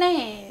त्यही नै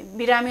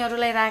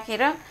बिरामीहरूलाई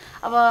राखेर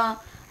अब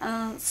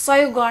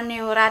सहयोग गर्ने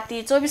हो राति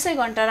 24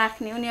 घण्टा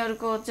राख्ने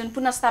उनीहरूको जुन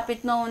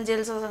पुनर्स्थापित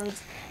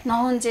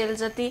नहुन्जेल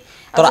जति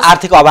तर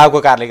आर्थिक अभावको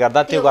कारणले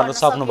गर्दा त्यो गर्न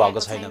सक्नु भएको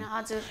छैन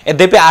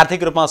यद्यपि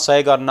आर्थिक रूपमा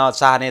सहयोग गर्न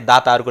चाहने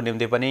दाताहरूको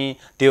निम्ति पनि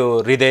त्यो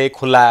हृदय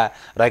खुल्ला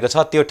रहेको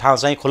छ त्यो ठाउँ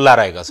चाहिँ खुल्ला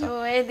रहेको छ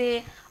यदि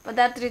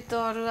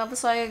दातृत्वहरू अब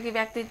सहयोगी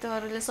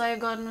व्यक्तित्वहरूले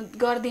सहयोग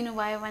गरिदिनु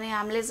भयो भने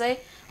हामीले चाहिँ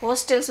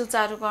होस्टेल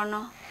सुचारू गर्न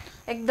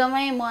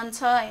एकदमै मन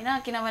छ हैन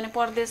किनभने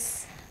परदेश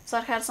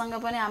सरकारसँग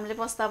पनि हामीले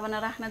प्रस्तावना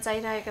राख्न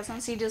चाहिरहेका छौँ,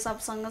 सिडिओ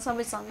साहबसँग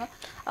सबैसँग।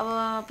 अब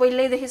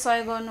पहिल्यैदेखि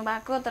सहयोग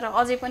गर्नुभएको, तर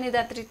अझै पनि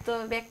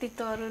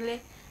व्यक्तित्वहरूले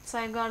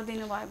सहयोग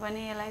गरिदिनु भयो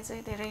भने यसलाई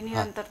चाहिँ धेरै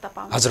निरन्तरता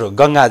पाउँछ। हजुर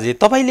गङ्गाजी,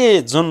 तपाईँले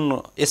जुन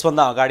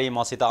यसभन्दा अगाडि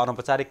मसित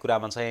अनौपचारिक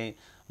कुरामा चाहिँ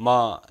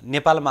म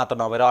नेपाल मात्र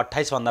नभएर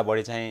 28 भन्दा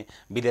बढी चाहिँ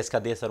विदेशका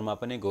देशहरूमा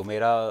पनि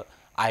घुमेर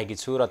आएकी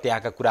छु र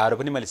त्यहाँका कुराहरू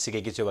पनि मैले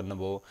सिकेकी छु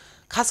भन्नुभयो।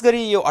 खास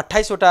गरी यो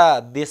 28 वटा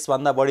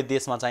देशभन्दा बढी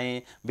देशमा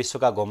चाहिँ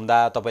विश्वका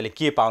घुम्दा तपाईँले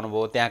के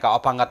पाउनुभयो, त्यहाँका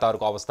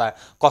अपाङ्गताहरूको अवस्था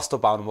कस्तो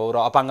पाउनुभयो र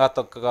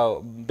अपाङ्गताको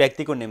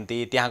व्यक्तिको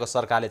निम्ति त्यहाँको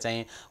सरकारले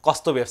चाहिँ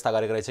कस्तो व्यवस्था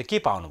गरेको रहेछ, के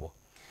पाउनुभयो?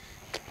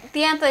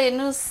 त्यहाँ त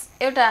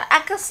हेर्नुहोस्, एउटा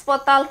आकाश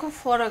पातालको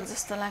फरक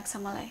जस्तो लाग्छ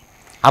मलाई।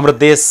 हाम्रो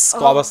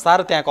देशको अवस्था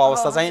र त्यहाँको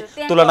अवस्था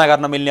चाहिँ तुलना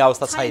गर्न मिल्ने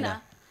अवस्था छैन,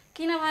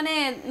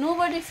 किनभने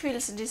nobody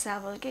feels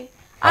disabled के।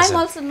 I'm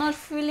also not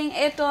feeling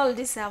at all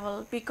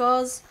disabled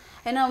because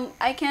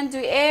I can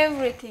do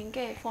everything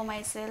for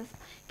myself.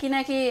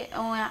 किनकि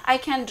I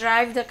can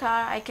drive the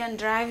car, I can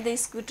drive the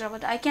scooter,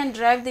 but I can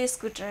drive the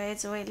scooter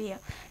as well here,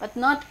 but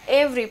not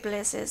every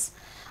places.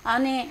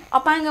 अनि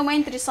अपाङ्ग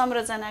मैत्री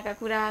संरचनाका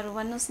कुराहरू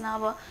भन्नुहोस् न।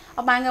 अब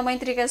अपाङ्ग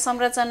मैत्रीका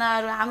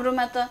संरचनाहरू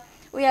हाम्रोमा त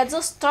we are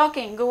just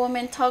talking,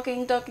 government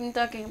talking,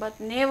 but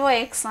never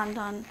action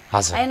done.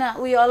 हैन,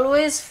 we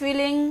always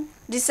feeling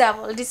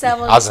disabled.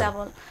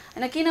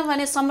 हैन,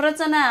 किनभने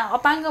संरचना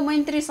अपाङ्ग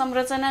मैत्री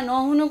संरचना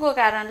नहुनुको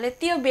कारणले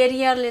त्यो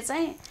बेरियरले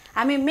चाहिँ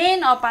हामी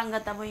मेन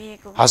अपाङ्गता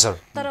भइएको।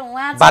 तर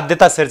उहाँ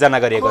बाध्यता सिर्जना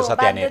गरिएको छ,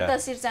 त्यहाँनिर बाध्यता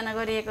सिर्जना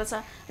गरिएको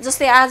छ।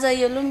 जस्तै आज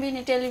यो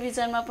लुम्बिनी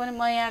टेलिभिजनमा पनि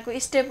म यहाँको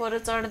स्टेपहरू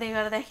चढ्दै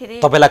गर्दाखेरि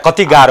तपाईलाई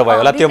कति गाह्रो भयो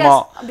होला त्यो?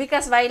 म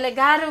विकास भाइले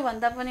गाह्रो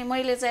भन्दा पनि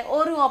मैले चाहिँ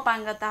अरू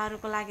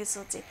अपाङ्गताहरूको लागि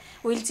सोचे।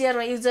 व्हीलचेयर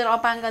युजर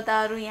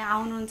अपाङ्गताहरू यहाँ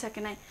आउनुहुन्छ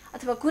कि नै,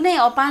 अथवा कुनै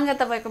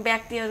अपाङ्गता भएको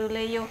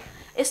व्यक्तिहरूले यो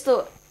यस्तो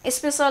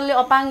स्पेसल्ली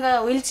अपाङ्ग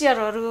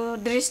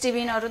व्हीलचेयरहरू,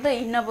 दृष्टिबिनहरू त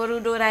हिँड्न बरु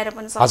डोराएर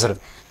पनि सक्छ,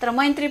 तर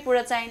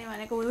मैत्रीपूर्ण चाहिने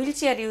भनेको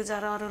व्हीलचेयर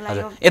युजरहरूलाई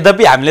हो।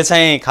 यद्यपि हामीले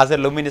चाहिँ खास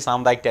गरी लुम्बिनी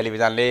सामुदायिक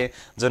टेलिभिजनले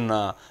जुन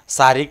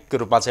शारीरिक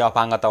रूपमा चाहिँ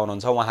अपाङ्गता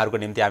हुनुहुन्छ उहाँहरूको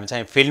निम्ति हामी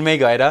चाहिँ फिल्डमै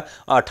गएर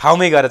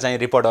ठाउँमै गएर चाहिँ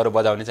रिपोर्टहरू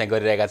बजाउने चाहिँ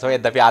गरिरहेका छौँ।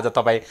 यद्यपि आज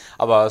तपाईँ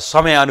अब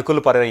समय अनुकूल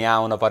परेर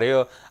यहाँ आउनु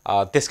पर्यो,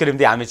 त्यसको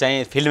निम्ति हामी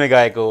चाहिँ फिल्डमै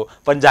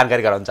गएको पनि जानकारी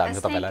गराउन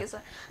चाहन्छौँ तपाईँलाई।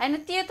 होइन,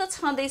 त्यो त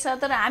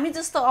छँदैछ, तर हामी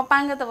जस्तो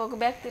अपाङ्गता भएको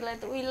व्यक्तिलाई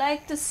त we like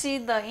to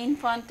see the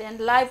infant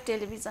and live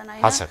television.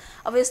 होइन,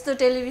 अब यस्तो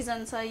टेलिभिजन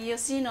छ, यो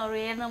सिनहरू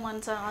हेर्न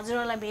मन छ,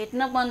 हजुरहरूलाई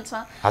भेट्न मन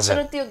छ,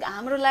 तर त्यो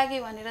हाम्रो लागि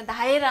भनेर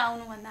धाएर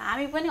आउनुभन्दा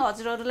हामी पनि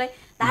हजुरहरूलाई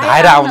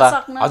धाएर आउँदा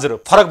हजुर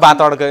फरक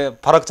वातावरणको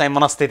फरक चाहिँ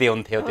मनस्थिति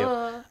हुन्थ्यो त्यो।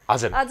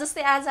 हजुर,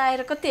 जस्तै आज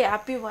आएर कति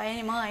ह्याप्पी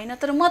भएँ म, होइन,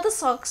 तर म त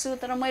सक्छु,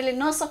 तर मैले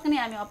नसक्ने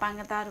हामी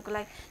अपाङ्गताहरूको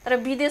लागि। तर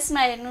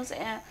विदेशमा हेर्नुहोस्,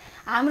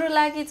 हाम्रो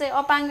लागि चाहिँ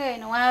अपाङ्ग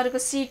होइन, उहाँहरूको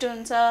सिट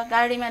हुन्छ,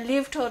 गाडीमा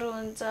लिफ्टहरू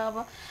हुन्छ।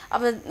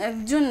 अब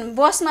जुन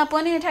बसमा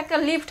पनि ठ्याक्क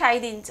लिफ्ट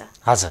आइदिन्छ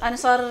अनि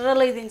सरर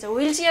लैदिन्छ।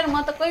 व्हीलचेयर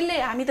म त कहिले,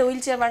 हामी त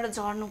व्हीलचेयरबाट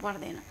झर्नु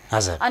पर्दैन।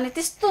 अनि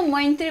त्यस्तो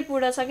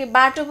मैत्रीपूर्ण छ कि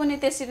बाटो पनि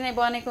त्यसरी नै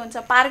बनेको हुन्छ,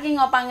 पार्किङ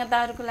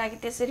अपाङ्गताहरूको लागि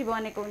त्यसरी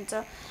बनेको हुन्छ।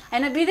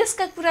 होइन,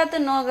 विदेशका कुरा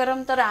त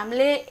नगरौँ, तर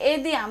हामीले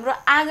यदि हाम्रो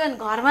आँगन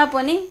घरमा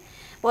पनि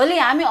भोलि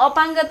हामी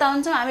अपाङ्गता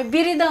हुन्छौँ, हामी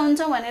वृद्ध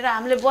हुन्छौँ भनेर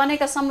हामीले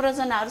बनेका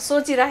संरचनाहरू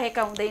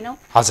सोचिरहेका हुँदैनौँ,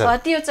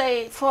 त्यो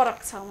चाहिँ फरक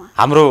छ।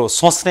 हाम्रो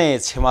सोच्ने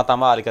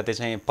क्षमतामा अलिकति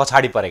चाहिँ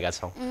पछाडि परेका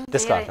छौँ।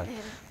 त्यसको अर्थ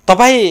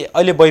तपाईँ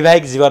अहिले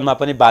वैवाहिक जीवनमा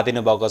पनि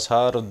बाँधिनु भएको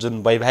छ र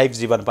जुन वैवाहिक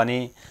जीवन पनि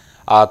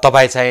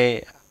तपाईँ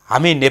चाहिँ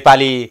हामी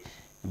नेपाली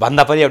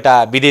भन्दा पनि एउटा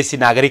विदेशी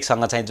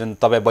नागरिकसँग चाहिँ जुन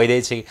तपाईँ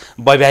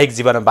वैवाहिक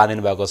जीवनमा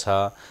बाँधिनु भएको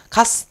छ,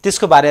 खास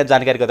त्यसको बारेमा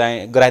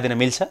जानकारी गराइदिन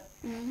मिल्छ?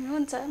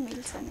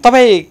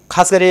 तपाईँ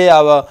खास गरी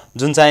अब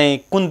जुन चाहिँ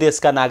कुन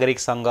देशका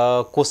नागरिकसँग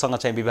कोसँग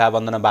चाहिँ विवाह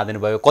बन्धन बाँधिनु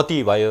भयो,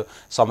 कति भयो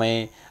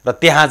समय, र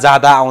त्यहाँ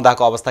जाँदा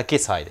आउँदाको अवस्था के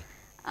छ अहिले?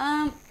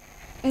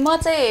 म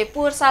चाहिँ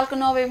पोहोर सालको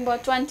नोभेम्बर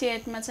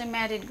 28मा चाहिँ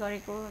म्यारिड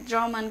गरेको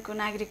जर्मनको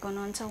नागरिक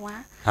हुनुहुन्छ उहाँ।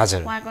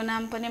 उहाँको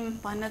नाम पनि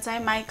भन्न चाहे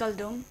माइकल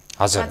डोम।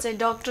 उहाँ चाहिँ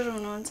डक्टर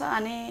हुनुहुन्छ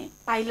अनि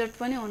पाइलट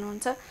पनि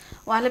हुनुहुन्छ।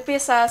 उहाँले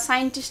पेसा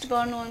साइन्टिस्ट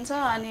गर्नुहुन्छ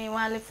अनि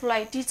उहाँले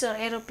फ्लाइट टिचर,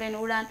 एरोप्लेन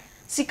उडान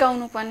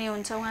सिकाउनु पनि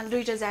हुन्छ। उहाँले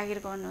दुईटा जागिर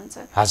गर्नुहुन्छ।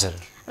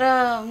 र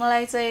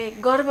मलाई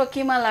चाहिँ गर्व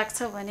केमा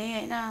लाग्छ भने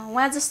होइन,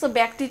 उहाँ जस्तो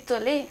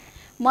व्यक्तित्वले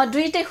म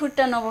दुईटै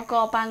खुट्टा नभएको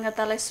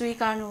अपाङ्गतालाई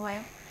स्वीकार्नु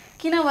भयो।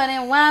 किनभने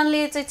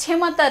उहाँले चाहिँ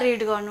क्षमता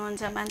रिड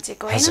गर्नुहुन्छ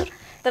मान्छेको, होइन,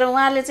 तर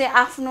उहाँले चाहिँ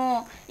आफ्नो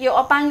यो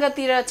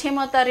अपाङ्गतिर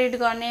क्षमता रिड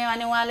गर्ने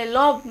अनि उहाँले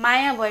लभ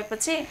माया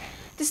भएपछि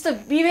त्यस्तो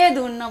विभेद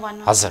हुन्न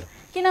भन्नु।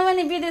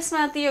 किनभने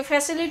विदेशमा त्यो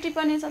फेसिलिटी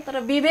पनि छ,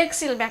 तर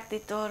विवेकशील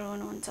व्यक्तित्वहरू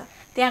हुनुहुन्छ,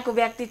 त्यहाँको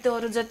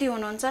व्यक्तित्वहरू जति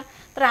हुनुहुन्छ।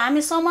 तर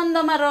हामी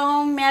सम्बन्धमा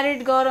रहौँ,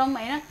 म्यारिड गरौँ,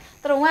 होइन,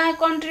 तर उहाँ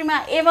कन्ट्रीमा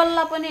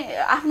एबल्ला पनि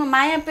आफ्नो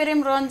माया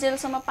प्रेम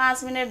रहन्जेलसम्म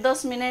 5 मिनट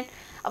 10 मिनट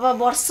अब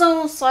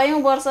वर्षौँ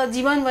 100औं वर्ष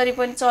जीवनभरि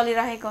पनि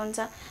चलिरहेको हुन्छ।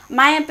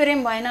 माया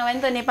प्रेम भएन भने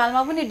त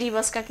नेपालमा पनि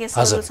डिभोर्सका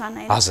केसहरू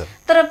छन्, होइन,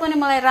 तर पनि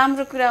मलाई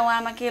राम्रो कुरा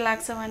उहाँमा के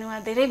लाग्छ भने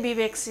उहाँ धेरै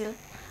विवेकशील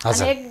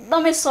अनि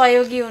एकदमै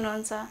सहयोगी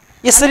हुनुहुन्छ।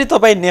 यसरी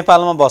तपाईँ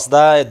नेपालमा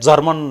बस्दा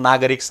जर्मन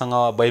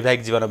नागरिकसँग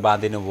वैवाहिक जीवन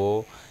बाँधिनु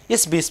भयो,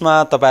 यस बीचमा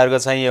तपाईहरुको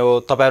चाहिँ यो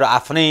तपाईहरु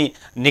आफ्नै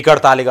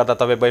निकटताले गर्दा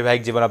तपाई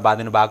वैवाहिक जीवनमा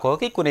बाँधिनु भएको हो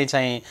कि कुनै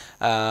चाहिँ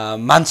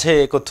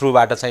मान्छेको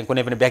थ्रुबाट चाहिँ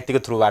कुनै पनि व्यक्तिको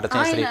थ्रुबाट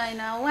चाहिँ यसरी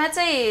हैन उहाँ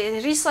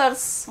चाहिँ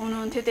रिसर्च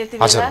हुनुहुन्थ्यो त्यति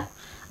बेला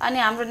अनि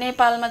हाम्रो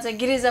नेपालमा चाहिँ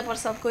गिरिजा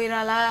प्रसाद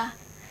कोइराला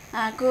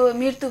को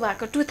मृत्यु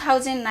भएको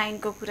 2009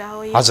 को कुरा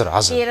हो यो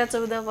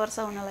 13-14 वर्ष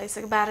हुन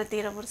लागिसक्यो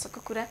 12-13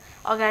 वर्षको कुरा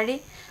अगाडि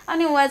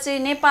अनि उहाँ चाहिँ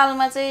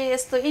नेपालमा चाहिँ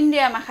यस्तो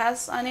इन्डियामा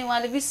खास अनि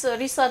उहाँले विश्व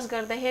रिसर्च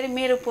गर्दाखेरि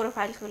मेरो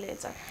प्रोफाइल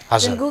खुलेछ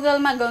जुन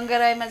गुगलमा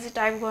गंगारायमा चाहिँ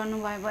टाइप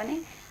गर्नुभयो भने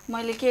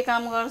मैले के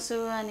काम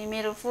गर्छु अनि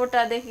मेरो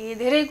फोटादेखि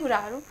धेरै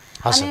कुराहरू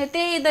अनि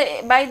त्यही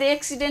बाइ द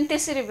एक्सिडेन्ट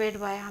त्यसरी भेट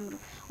भयो हाम्रो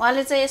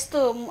उहाँले चाहिँ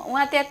यस्तो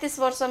उहाँ 33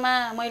 वर्षमा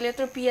मैले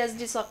यत्रो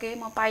पीएचडी सके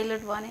म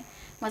पाइलट बने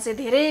म चाहिँ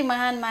धेरै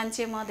महान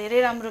मान्छे म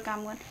धेरै राम्रो काम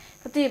गर्ने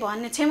कति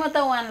भन्ने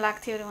क्षमता उहाँ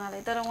लाग्थ्यो अरे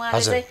उहाँलाई तर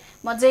उहाँले चाहिँ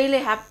म जहिले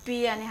ह्याप्पी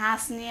अनि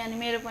हाँस्ने अनि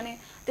मेरो पनि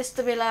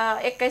त्यस्तो बेला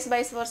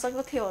 21-22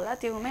 वर्षको थियो होला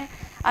त्यो उमेर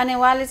अनि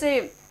उहाँले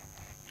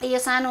चाहिँ यो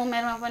सानो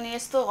उमेरमा पनि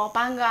यस्तो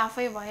अपाङ्ग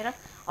आफै भएर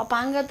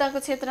अपाङ्गताको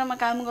क्षेत्रमा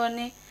काम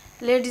गर्ने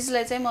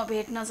लेडिजलाई चाहिँ म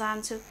भेट्न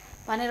चाहन्छु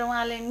भनेर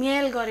उहाँले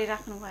मेल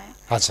गरिराख्नु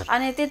भयो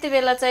अनि त्यति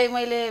बेला चाहिँ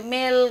मैले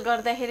मेल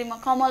गर्दाखेरि म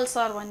कमल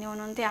सर भन्ने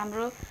हुनुहुन्थ्यो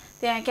हाम्रो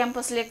त्यहाँ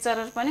क्याम्पस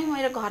लेक्चरर पनि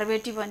मेरो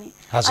घरबेटी पनि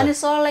अनि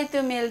सरलाई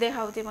त्यो मेल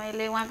देखाउँथे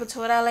मैले उहाँको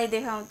छोरालाई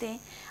देखाउँथे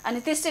अनि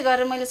त्यसै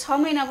गरेर मैले 6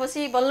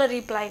 महिनापछि बल्ल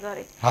रिप्लाई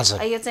गरे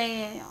यो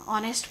चाहिँ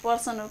अनेस्ट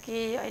पर्सन हो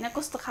कि हैन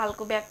कस्तो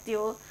खालको व्यक्ति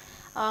हो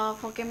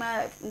फोकेमा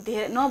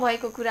धेरै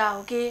नभएको कुरा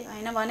हो कि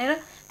हैन भनेर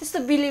त्यस्तो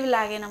बिलिभ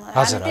लागेन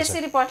मलाई अनि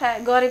त्यसरी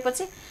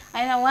गरेपछि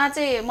हैन उहाँ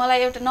चाहिँ मलाई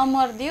एउटा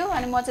नम्बर दियो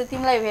अनि म चाहिँ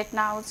तिमीलाई भेट्न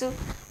आउँछु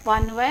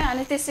भन्नुभयो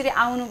अनि त्यसरी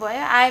आउनु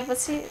भयो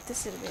आएपछि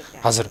त्यसरी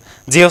भेट्यो हजुर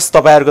जे होस्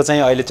तपाईहरुको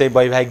चाहिँ अहिले चाहिँ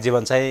वैवाहिक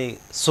जीवन चाहिँ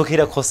सुखी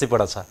र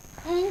खुसीपूर्ण छ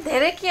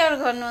धेरै केयर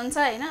गर्नुहुन्छ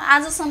हैन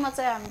आजसम्म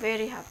चाहिँ आइ am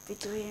very happy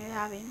to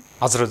have हिम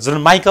हजुर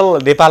जुन माइकल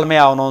नेपालमै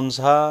आउनुहुन्छ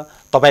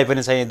तपाई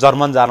पनि चाहिँ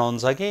जर्मन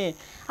जानुहुन्छ कि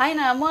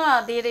हैन म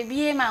धेरै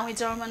बीएमा उही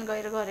जर्मन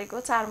गएर गरेको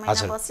 4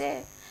 महिना बसे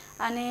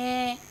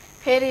अनि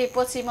फेरि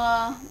पछि म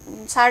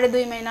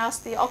 2.5 महिना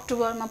अस्ति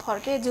अक्टोबरमा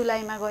फर्के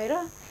जुलाईमा गएर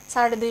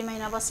 2.5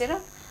 महिना बसेर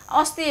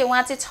अस्ति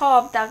उहाँ चाहिँ 6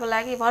 हप्ताको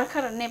लागि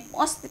भर्खर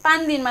अस्ति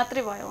 5 दिन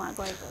मात्रै भयो उहाँ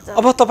गएको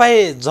अब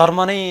तपाई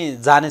जर्मनी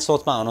जाने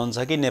सोचमा हुनुहुन्छ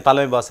कि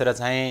नेपालमै बसेर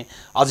चाहिँ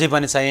अझै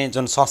पनि चाहिँ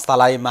जुन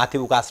संस्थालाई माथि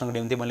उकास्नको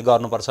निम्ति मैले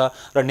गर्नुपर्छ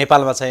र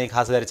नेपालमा चाहिँ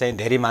खास गरी चाहिँ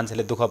धेरै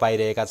मान्छेले दुःख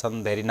पाइरहेका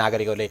छन् धेरै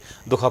नागरिकहरूले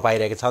दुःख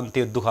पाइरहेका छन्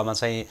त्यो दुःखमा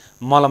चाहिँ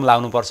मलम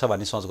लाउनुपर्छ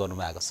भन्ने सोच गर्नु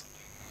भएको छ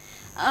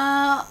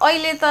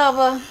अहिले त अब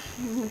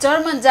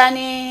जर्मन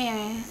जाने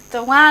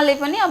त उहाँले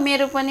पनि अब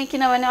मेरो पनि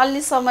किनभने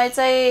अलि समय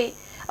चाहिँ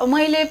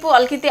मैले पो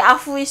अलिकति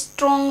आफू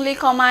स्ट्रङली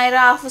कमाएर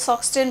आफू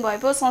सस्टेन भए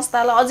पो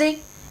संस्थालाई अझै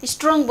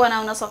स्ट्रङ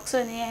बनाउन सक्छु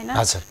नि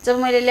हैन जब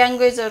मैले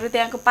ल्याङ्ग्वेजहरु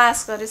त्यहाँको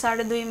पास गरे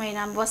 2.5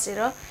 महिनामा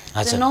बसेर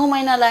 9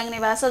 महिना लाग्ने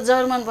भाषा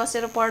जर्मन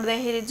बसेर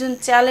पढ्दाखेरि जुन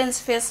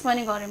च्यालेन्ज फेस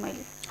पनि गरे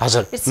मैले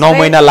हजुर 9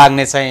 महिना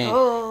लाग्ने चाहिँ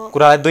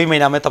कुरालाई 2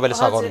 महिनामै तपाईले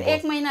सकाउनु भयो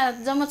 1 महिना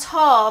जम्मा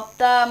 6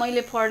 हप्ता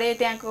मैले पढे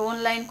त्यहाँको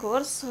अनलाइन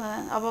कोर्स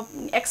अब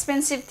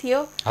एक्सपेन्सिभ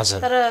थियो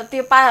तर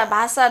त्यो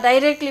भाषा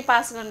डाइरेक्टली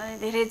पास गर्न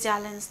धेरै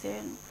च्यालेन्ज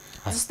थियो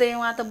जस्तै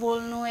उहाँ त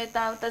बोल्नु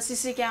यताउता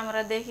सीसी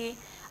क्यामेरादेखि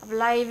अब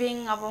लाइभिङ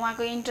अब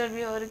उहाँको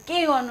इन्टरभ्यूहरु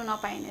के गर्नु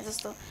नपाइने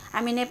जस्तो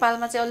हामी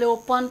नेपालमा चाहिँ अलि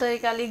ओपन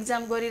तरिकाले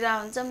एक्जाम गरिरा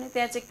हुन्छौं नि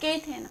त्यहाँ चाहिँ केही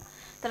थिएन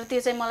तर त्यो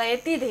चाहिँ मलाई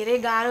यति धेरै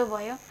गाह्रो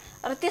भयो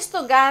र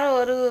त्यस्तो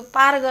गाह्रोहरु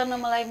पार गर्न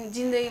मलाई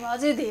जिन्दगीमा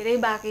अझै धेरै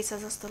बाँकी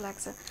छ जस्तो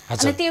लाग्छ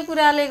अनि त्यो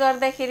कुराले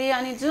गर्दाखेरि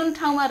अनि जुन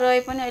ठाउँमा रहे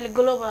पनि अहिले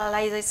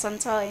ग्लोबलाइजेसन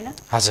छ हैन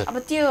अब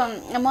त्यो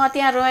म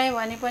त्यहाँ रहे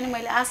भने पनि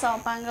मैले आशा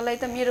अपाङ्गलाई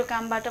त मेरो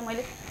कामबाट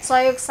मैले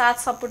सहयोग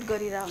साथ सपोर्ट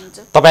गरिरा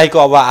हुन्छु तपाईको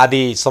अब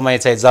आधी समय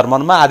चाहिँ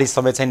जर्मनमा आधी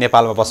समय चाहिँ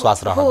नेपालमा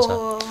बसोबास रहन्छ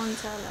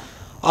हुन्छ होला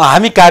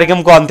हामी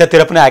कार्यक्रमको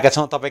अन्त्यतिर पनि आएका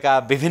छौं तपाईका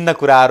विभिन्न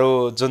कुराहरू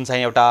जुन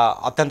चाहिँ एउटा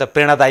अत्यन्त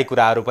प्रेरणादायी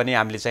कुराहरू पनि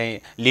हामीले चाहिँ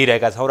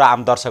लिइरहेका छौं र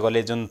आम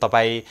दर्शकहरूले जुन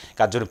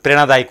तपाईका जुन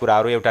प्रेरणादायी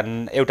कुराहरू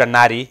एउटा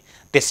नारी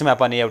त्यसैमा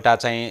पनि एउटा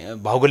चाहिँ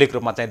भौगोलिक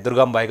रूपमा चाहिँ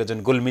दुर्गम भएको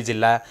जुन गुल्मी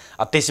जिल्ला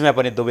त्यसैमा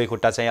पनि दुवै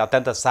खुट्टा चाहिँ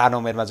अत्यन्त सानो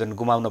उमेरमा जुन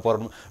गुमाउन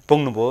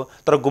पुग्नुभयो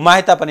तर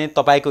गुमाए तापनि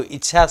तपाईको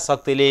इच्छा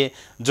शक्तिले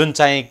जुन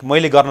चाहिँ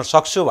मैले गर्न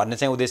सक्छु भन्ने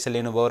चाहिँ उद्देश्य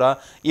लिनुभयो र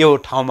यो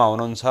ठाउँमा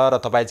हुनुहुन्छ र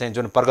तपाई चाहिँ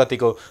जुन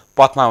प्रगतिको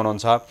पथमा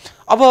हुनुहुन्छ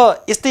अब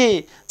यस्तै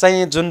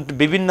चाहिँ जुन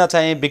विभिन्न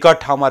चाहिँ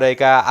विकट ठाउँमा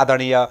रहेका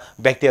आदरणीय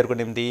व्यक्तिहरूको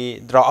निम्ति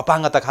र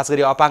अपाङ्गता खास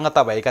गरी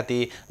अपाङ्गता भएका ती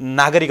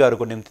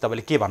नागरिकहरूको निम्ति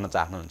तपाईले के भन्न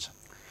चाहनुहुन्छ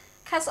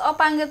खास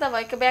अपाङ्गता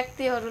भएका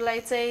व्यक्तिहरूलाई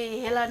चाहिँ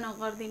हेला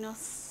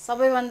नगर्दिनुस्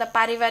सबैभन्दा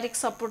पारिवारिक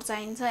सपोर्ट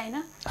चाहिन्छ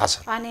हैन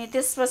अनि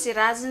त्यसपछि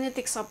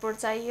राजनीतिक सपोर्ट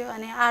चाहियो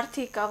अनि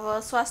आर्थिक अब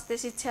स्वास्थ्य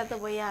शिक्षा त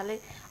भइहाले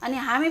अनि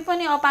हामी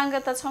पनि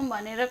अपाङ्गता छौं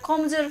भनेर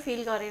कमजोर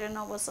फिल गरेर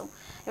नबसौं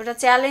एउटा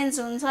च्यालेन्ज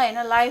हुन्छ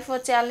हैन लाइफको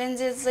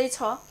च्यालेन्जेस चाहिँ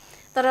छ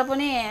तर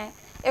पनि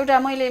एउटा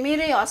मैले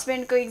मेरै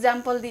हस्बेन्डको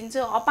एक्जाम्पल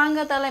दिन्छु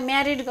अपाङ्गतालाई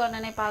म्यारिड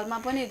गर्न नेपालमा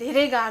पनि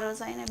धेरै गाह्रो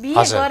छ हैन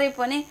बिहे गरे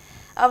पनि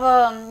अब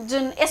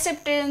जुन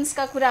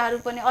एक्सेप्टेन्सका कुराहरू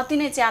पनि अति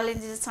नै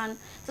च्यालेन्जेस छन्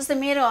जस्तै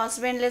मेरो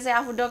हस्बेन्डले चाहिँ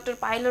आफू डाक्टर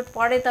पाइलट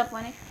पढे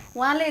तापनि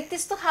उहाँले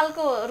त्यस्तो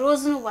खालको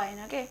रोज्नु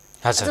भएन के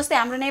जस्तै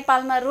हाम्रो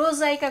नेपालमा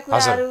रोजाइका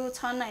कुराहरू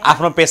छन् हैन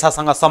आफ्नो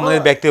पेशासँग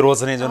सम्बन्धित व्यक्ति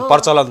रोज्ने जुन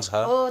प्रचलन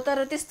छ हो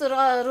तर त्यस्तो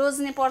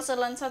रोज्ने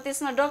प्रचलन छ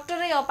त्यसमा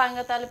डाक्टरै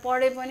अपाङ्गताले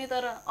पढे पनि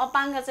तर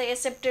अपाङ्ग चाहिँ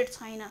एक्सेप्टेड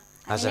छैन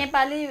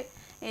नेपाली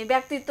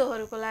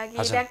व्यक्तित्वहरूको लागि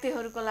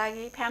व्यक्तिहरूको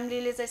लागि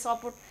फ्यामिलीले चाहिँ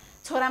सपोर्ट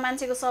छोरा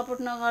मान्छेको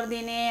सपोर्ट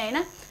नगर्दिने हैन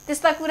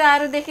त्यस्ता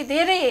कुराहरूदेखि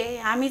धेरै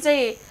हामी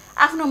चाहिँ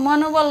आफ्नो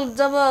मनोबल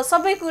जब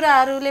सबै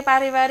कुराहरूले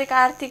पारिवारिक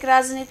आर्थिक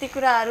राजनीतिक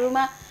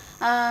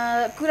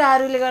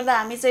कुराहरूले गर्दा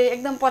हामी चाहिँ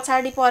एकदम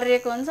पछाडि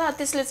परिएको हुन्छ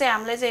त्यसले चाहिँ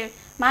हामीलाई चाहिँ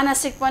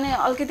मानसिक पनि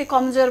अलिकति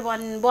कमजोर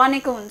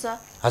बनेको हुन्छ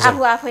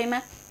आफू आफैमा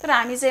तर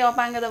हामी चाहिँ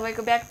अपाङ्गता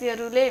भएको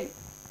व्यक्तिहरूले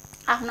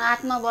आफ्नो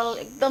आत्मबल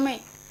एकदमै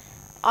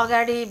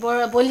अगाडि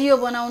बलियो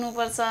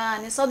बनाउनुपर्छ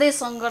अनि सधैँ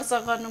सङ्घर्ष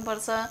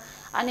गर्नुपर्छ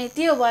अनि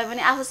त्यो भयो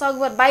भने आफू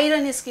सकभर बाहिर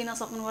निस्किन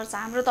सक्नुपर्छ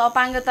हाम्रो त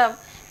अपाङ्गता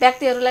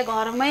व्यक्तिहरूलाई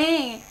घरमै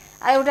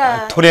एउटा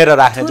थुनेर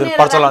राख्ने जुन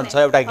प्रचलन छ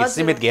एउटा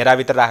सीमित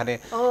घेराभित्र राख्ने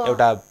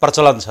एउटा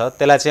प्रचलन छ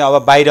त्यसलाई चाहिँ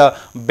अब बाहिर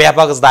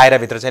व्यापक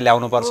दायराभित्र चाहिँ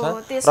ल्याउनु पर्छ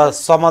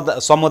र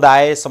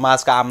समुदाय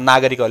समाजका आम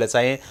नागरिकहरूले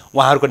चाहिँ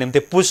उहाँहरूको निम्ति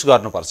पुश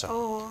गर्नुपर्छ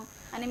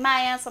अनि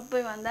माया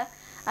सबैभन्दा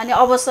अनि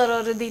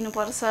अवसरहरू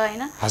दिनुपर्छ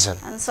हैन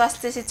अनि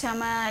स्वास्थ्य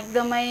शिक्षामा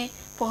एकदमै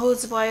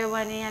पहुँच भयो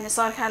भने अनि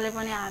सरकारले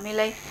पनि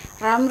हामीलाई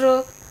राम्रो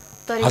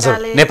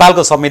तरिकाले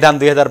नेपालको संविधान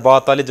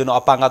 2072 जुन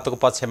अपाङ्गताको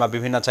पक्षमा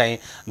विभिन्न चाहिँ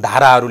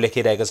धाराहरू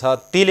लेखिरहेको छ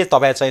त्यसले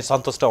तपाईँ चाहिँ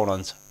सन्तुष्ट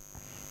हुनुहुन्छ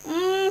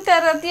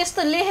तर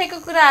त्यस्तो लेखेको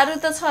कुराहरू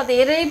त छ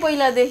धेरै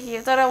पहिलादेखि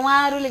तर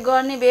उहाँहरूले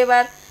गर्ने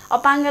व्यवहार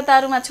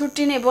अपाङ्गताहरूमा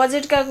छुट्टिने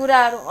बजेटका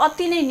कुराहरू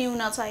अति नै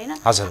न्यून छ हैन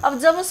अब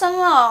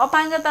जबसम्म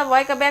अपाङ्गता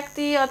भएका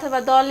व्यक्ति अथवा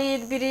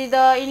दलित वृद्ध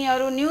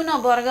यिनीहरू न्यून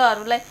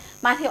वर्गहरूलाई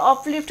माथि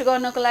अपलिफ्ट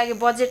गर्नको लागि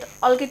बजेट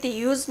अलिकति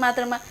ह्युज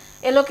मात्रामा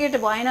एलोकेट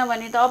भएन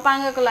भने त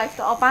अपाङ्गको लागि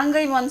त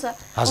अपाङ्गै बन्छ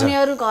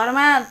उनीहरू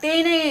घरमा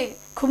त्यही नै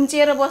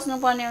खुम्चिएर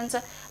बस्नुपर्ने हुन्छ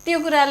त्यो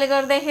कुराले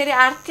गर्दाखेरि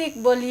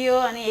आर्थिक बलियो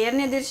अनि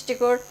हेर्ने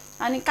दृष्टिकोण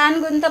अनि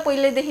कानुन त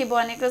पहिल्यैदेखि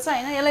बनेको छ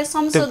हैन यसलाई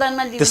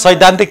संशोधनमा त्यो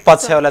सैद्धान्तिक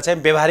पक्षलाई चाहिँ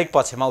व्यवहारिक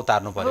पक्षमा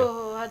उतार्नु पर्यो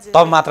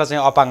तब मात्र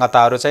चाहिँ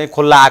अपाङ्गताहरू चाहिँ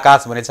खुल्ला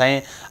आकाश भने चाहिँ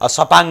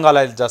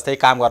सपाङ्गलाई जस्तै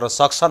काम गर्न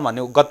सक्छन्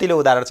भन्ने गतिलो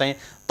उदाहरण चाहिँ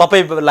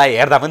तपाईलाई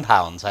हेर्दा पनि थाहा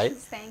हुन्छ है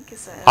थ्यांक यू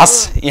सर हस्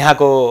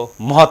यहाँको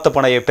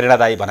महत्त्वपूर्ण यो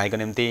प्रेरणादायी भनाइको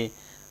निम्ति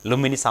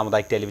लुम्बिनी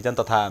सामुदायिक टेलिभिजन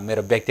तथा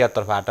मेरो व्यक्तिगत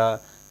तर्फबाट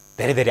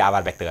धेरै धेरै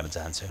आभार व्यक्त गर्न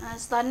चाहन्छु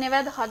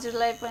धन्यवाद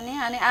हजुरलाई पनि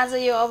अनि आज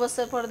यो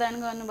अवसर प्रदान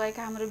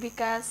गर्नुभएका हाम्रो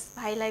विकास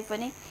भाइलाई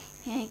पनि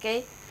यहीँकै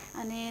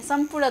अनि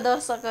सम्पूर्ण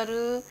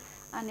दर्शकहरू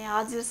अनि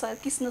हजुर सर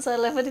कृष्ण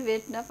सरलाई पनि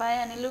भेट्न पाएँ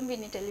अनि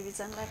लुम्बिनी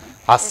टेलिभिजनलाई पनि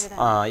हस्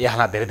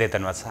यहाँलाई धेरै धेरै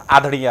धन्यवाद छ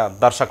आदरणीय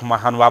दर्शक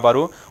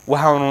महानुभावहरू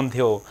उहाँ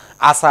हुनुहुन्थ्यो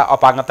आशा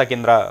अपाङ्गता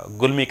केन्द्र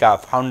गुल्मीका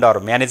फाउन्डर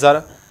म्यानेजर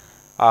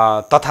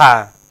तथा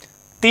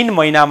 3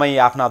 महिनामै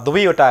आफ्ना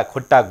दुवैवटा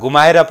खुट्टा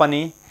गुमाएर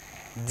पनि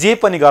जे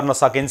पनि गर्न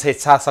सकिन्छ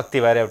इच्छा शक्ति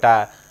भएर एउटा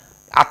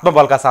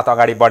आत्मबलका साथ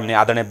अगाडि बढ्ने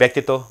आदरणीय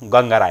व्यक्तित्व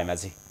गङ्गा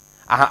रायमाझी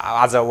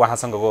आज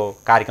उहाँसँगको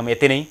कार्यक्रम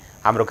यति नै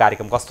हाम्रो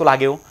कार्यक्रम कस्तो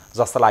लाग्यो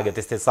जस्तो लाग्यो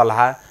त्यस्तै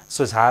सल्लाह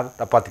सुझाव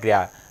र प्रतिक्रिया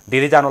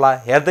दिँदै जानुहोला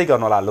हेर्दै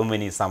गर्नुहोला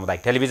लुम्बिनी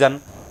सामुदायिक टेलिभिजन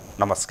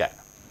नमस्कार